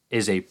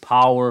is a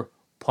power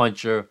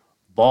puncher,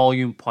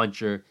 volume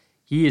puncher.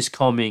 He is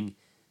coming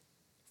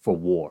for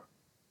war.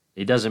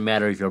 It doesn't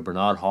matter if you're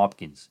Bernard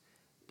Hopkins.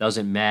 It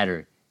doesn't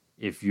matter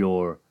if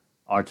you're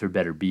Artur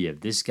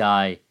Beterbiev. This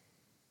guy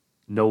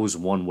knows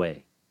one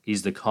way.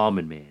 He's the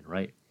common man,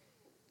 right?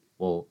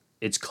 Well,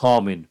 it's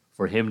common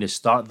for him to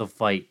start the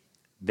fight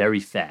very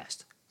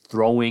fast,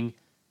 throwing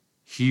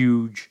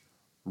huge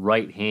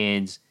right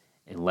hands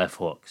and left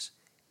hooks.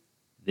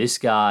 This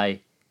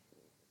guy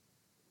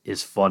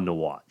is fun to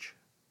watch,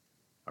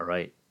 all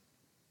right?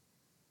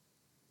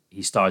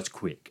 He starts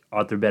quick.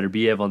 Artur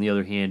Beterbiev, on the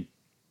other hand,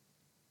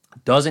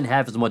 doesn't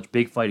have as much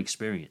big fight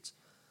experience,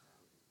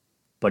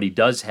 but he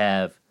does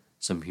have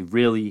some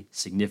really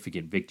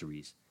significant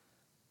victories.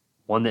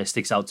 One that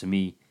sticks out to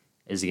me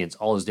is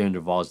against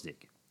Alexander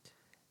Gvozdyk.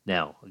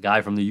 Now, a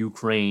guy from the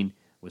Ukraine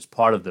was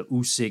part of the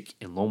Usyk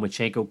and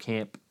Lomachenko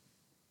camp.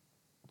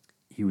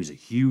 He was a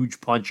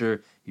huge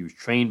puncher. He was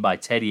trained by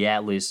Teddy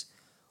Atlas.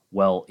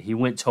 Well, he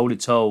went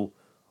toe-to-toe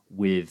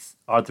with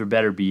Artur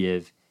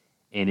Beterbiev,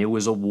 and it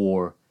was a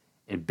war,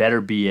 and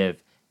Beterbiev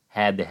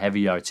had the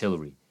heavy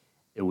artillery.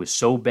 It was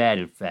so bad,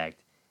 in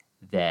fact,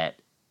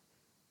 that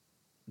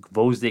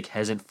Gvozdyk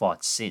hasn't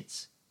fought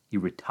since. He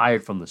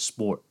retired from the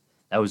sport.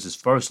 That was his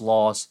first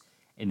loss,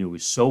 and it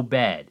was so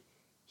bad,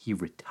 he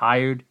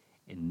retired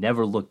and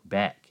never looked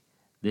back.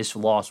 This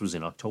loss was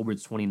in October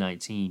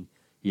 2019.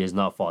 He has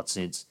not fought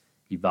since.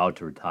 He vowed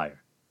to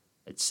retire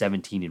at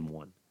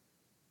 17-1.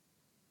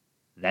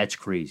 That's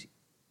crazy.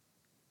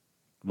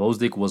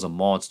 Gvozdyk was a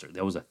monster.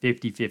 That was a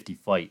 50-50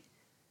 fight,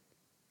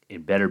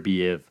 and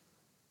Beterbiev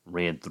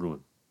ran through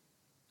him.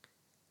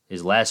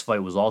 His last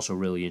fight was also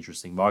really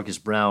interesting. Marcus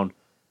Brown,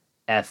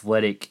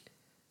 athletic,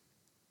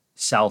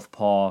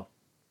 southpaw,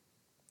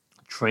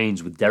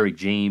 trains with Derek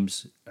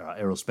James,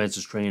 Errol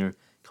Spencer's trainer,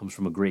 comes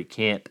from a great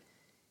camp.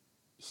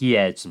 He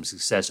had some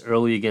success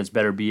early against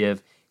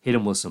Beterbiev, hit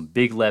him with some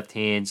big left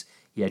hands.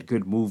 He had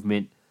good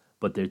movement,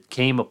 but there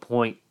came a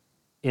point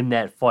in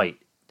that fight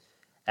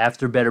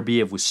after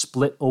Beterbiev was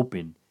split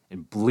open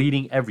and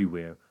bleeding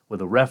everywhere, where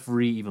the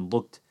referee even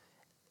looked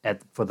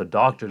for the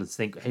doctor to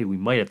think, hey, we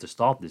might have to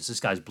stop this. This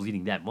guy's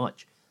bleeding that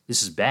much.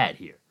 This is bad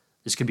here.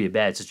 This could be a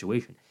bad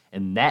situation.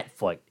 And that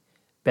fight,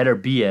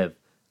 Beterbiev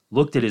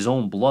looked at his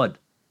own blood,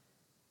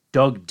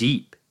 dug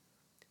deep,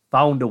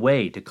 found a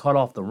way to cut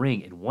off the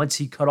ring. And once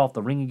he cut off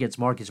the ring against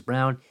Marcus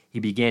Brown, he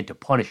began to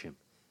punish him.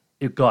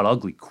 It got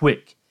ugly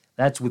quick.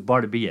 That's with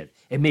Beterbiev.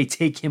 It may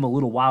take him a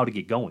little while to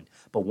get going,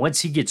 but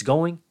once he gets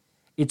going,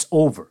 it's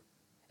over.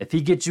 If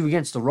he gets you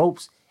against the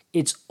ropes,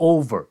 it's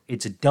over.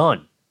 It's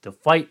done. The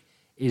fight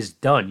is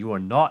done. You are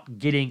not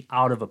getting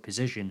out of a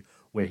position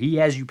where he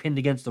has you pinned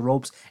against the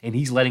ropes and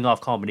he's letting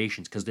off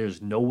combinations because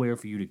there's nowhere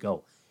for you to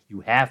go.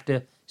 You have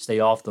to stay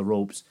off the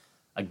ropes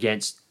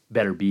against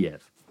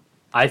Beterbiev.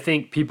 I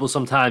think people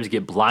sometimes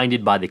get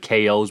blinded by the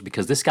KOs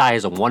because this guy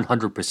has a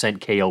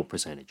 100% KO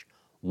percentage.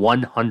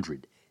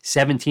 100.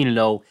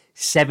 17-0,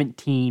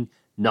 17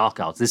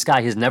 knockouts. This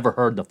guy has never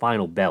heard the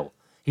final bell.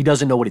 He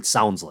doesn't know what it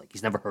sounds like.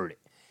 He's never heard it.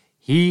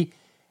 He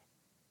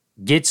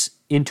gets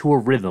into a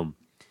rhythm,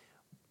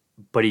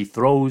 but he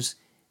throws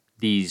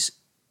these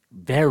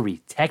very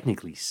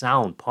technically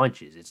sound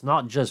punches. It's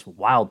not just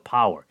wild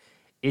power.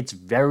 It's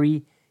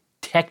very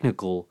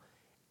technical,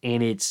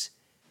 and it's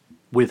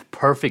with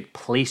perfect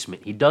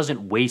placement. He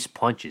doesn't waste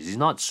punches. He's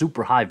not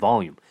super high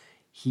volume.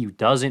 He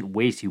doesn't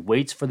waste. He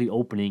waits for the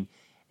opening,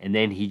 and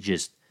then he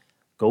just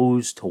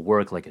goes to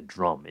work like a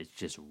drum. It's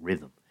just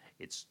rhythm.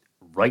 It's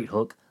right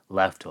hook,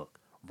 left hook,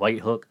 right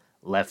hook,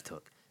 left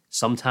hook.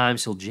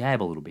 Sometimes he'll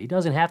jab a little bit. He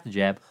doesn't have to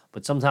jab,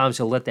 but sometimes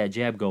he'll let that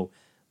jab go.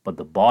 But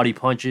the body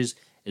punches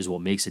is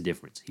what makes a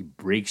difference. He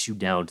breaks you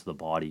down to the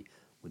body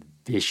with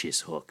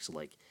vicious hooks.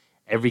 Like,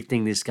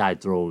 everything this guy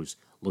throws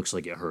looks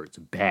like it hurts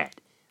bad.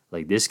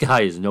 Like, this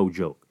guy is no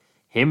joke.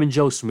 Him and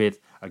Joe Smith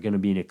are going to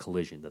be in a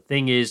collision. The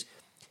thing is,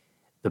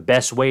 the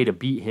best way to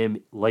beat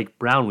him, like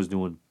Brown was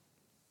doing,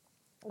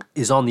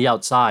 is on the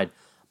outside.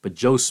 But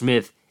Joe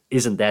Smith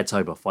isn't that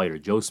type of fighter.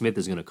 Joe Smith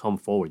is going to come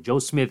forward. Joe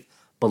Smith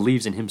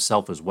believes in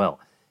himself as well.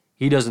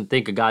 He doesn't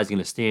think a guy's going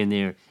to stand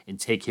there and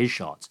take his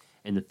shots.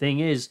 And the thing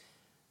is,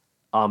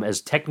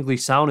 as technically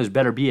sound as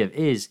Beterbiev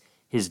is,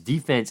 his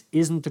defense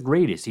isn't the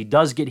greatest. He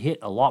does get hit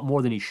a lot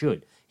more than he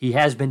should. He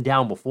has been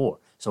down before.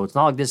 So it's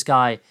not like this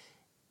guy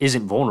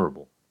isn't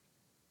vulnerable.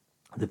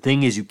 The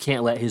thing is, you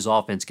can't let his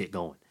offense get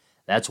going.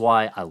 That's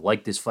why I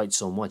like this fight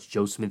so much.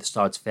 Joe Smith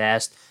starts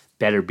fast.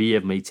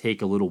 Beterbiev may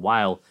take a little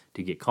while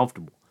to get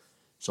comfortable.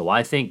 So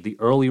I think the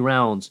early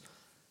rounds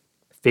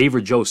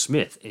favor Joe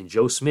Smith. And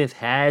Joe Smith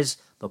has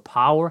the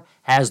power,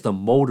 has the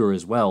motor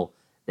as well,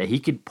 that he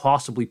could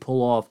possibly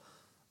pull off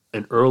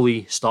an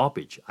early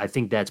stoppage. I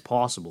think that's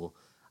possible.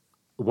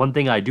 One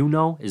thing I do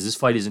know is this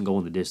fight isn't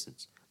going the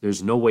distance.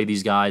 There's no way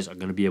these guys are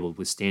going to be able to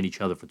withstand each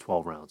other for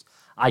 12 rounds.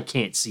 I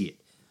can't see it.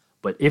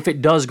 But if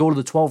it does go to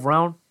the 12th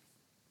round,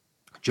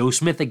 Joe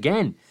Smith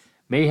again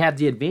may have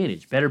the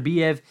advantage.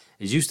 Beterbiev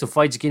is used to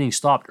fights getting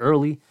stopped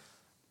early.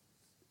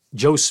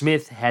 Joe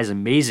Smith has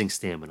amazing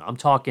stamina. I'm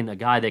talking a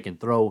guy that can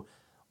throw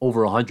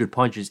over 100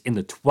 punches in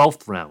the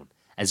 12th round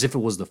as if it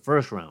was the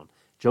first round.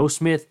 Joe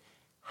Smith,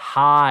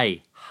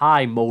 high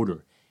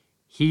motor.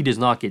 He does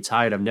not get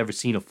tired. I've never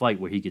seen a fight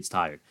where he gets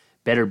tired.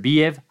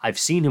 Beterbiev, I've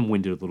seen him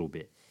winded a little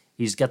bit.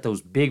 He's got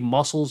those big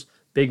muscles.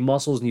 Big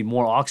muscles need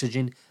more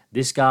oxygen.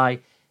 This guy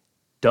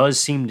does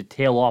seem to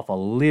tail off a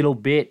little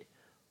bit,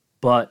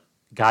 but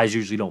guys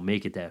usually don't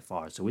make it that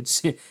far. So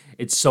it's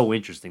so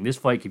interesting. This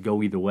fight could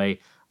go either way.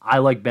 I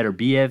like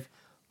Beterbiev,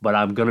 but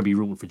I'm going to be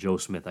rooting for Joe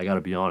Smith. I got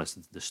to be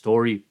honest. The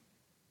story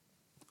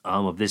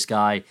of this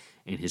guy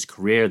and his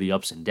career, the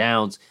ups and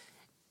downs,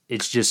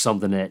 it's just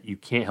something that you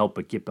can't help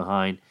but get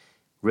behind.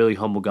 Really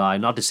humble guy.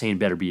 Not to say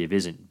Beterbiev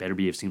isn't.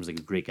 Beterbiev seems like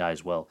a great guy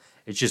as well.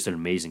 It's just an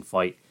amazing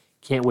fight.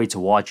 Can't wait to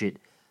watch it.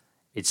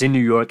 It's in New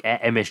York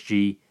at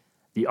MSG.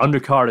 The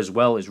undercard as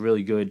well is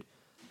really good.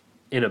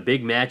 In a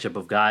big matchup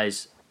of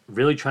guys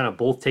really trying to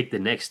both take the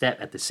next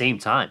step at the same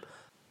time.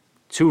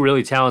 Two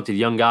really talented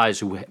young guys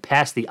who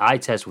passed the eye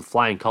test with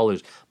flying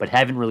colors but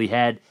haven't really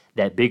had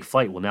that big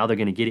fight. Well, now they're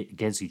going to get it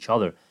against each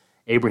other.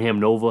 Abraham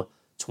Nova,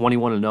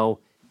 21-0.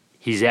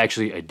 He's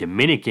actually a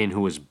Dominican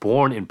who was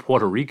born in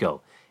Puerto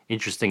Rico.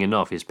 Interesting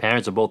enough, his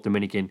parents are both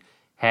Dominican,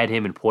 had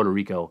him in Puerto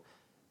Rico.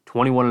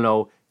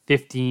 21-0,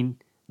 15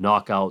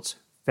 knockouts,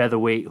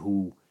 featherweight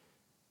who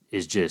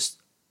is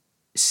just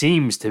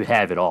seems to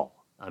have it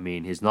all. I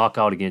mean, his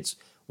knockout against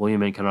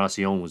William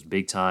Encarnacion was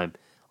big time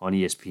on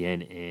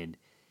ESPN, and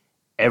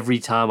every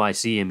time I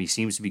see him, he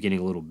seems to be getting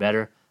a little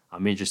better.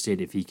 I'm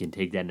interested if he can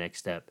take that next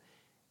step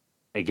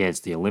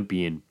against the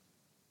Olympian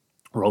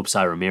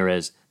Robesai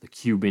Ramirez, the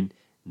Cuban,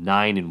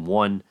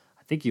 9-1.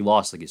 I think he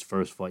lost like his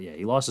first fight. Yeah,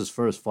 he lost his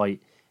first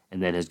fight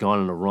and then has gone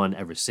on a run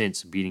ever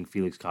since, beating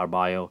Felix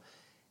Carballo.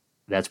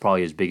 That's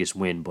probably his biggest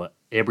win. But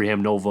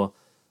Abraham Nova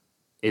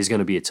is going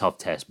to be a tough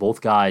test.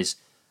 Both guys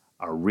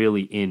are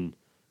really in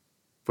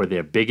for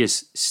their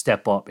biggest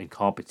step up in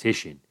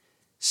competition.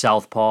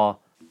 Southpaw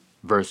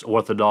versus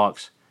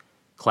Orthodox,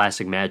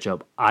 classic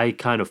matchup. I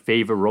kind of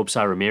favor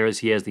Robesai Ramirez.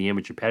 He has the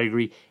amateur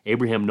pedigree.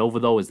 Abraham Nova,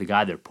 though, is the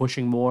guy they're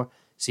pushing more.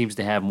 Seems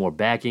to have more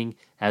backing,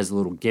 has a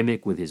little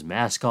gimmick with his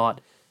mascot.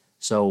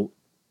 So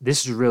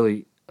this is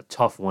really a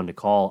tough one to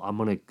call. I'm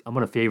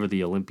gonna favor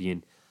the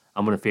Olympian.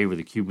 I'm gonna favor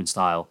the Cuban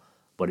style,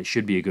 but it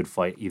should be a good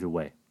fight either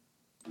way.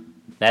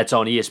 That's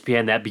on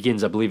ESPN. That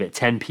begins, I believe, at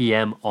 10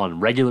 p.m. on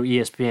regular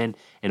ESPN,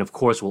 and of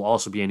course will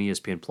also be on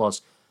ESPN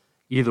Plus.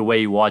 Either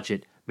way you watch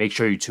it, make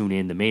sure you tune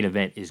in. The main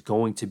event is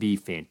going to be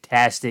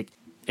fantastic,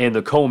 and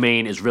the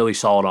co-main is really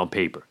solid on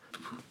paper.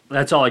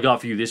 That's all I got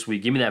for you this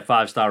week. Give me that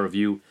 5-star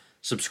review.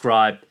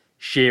 Subscribe,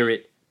 share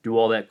it, do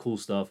all that cool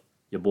stuff.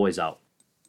 Your boy's out.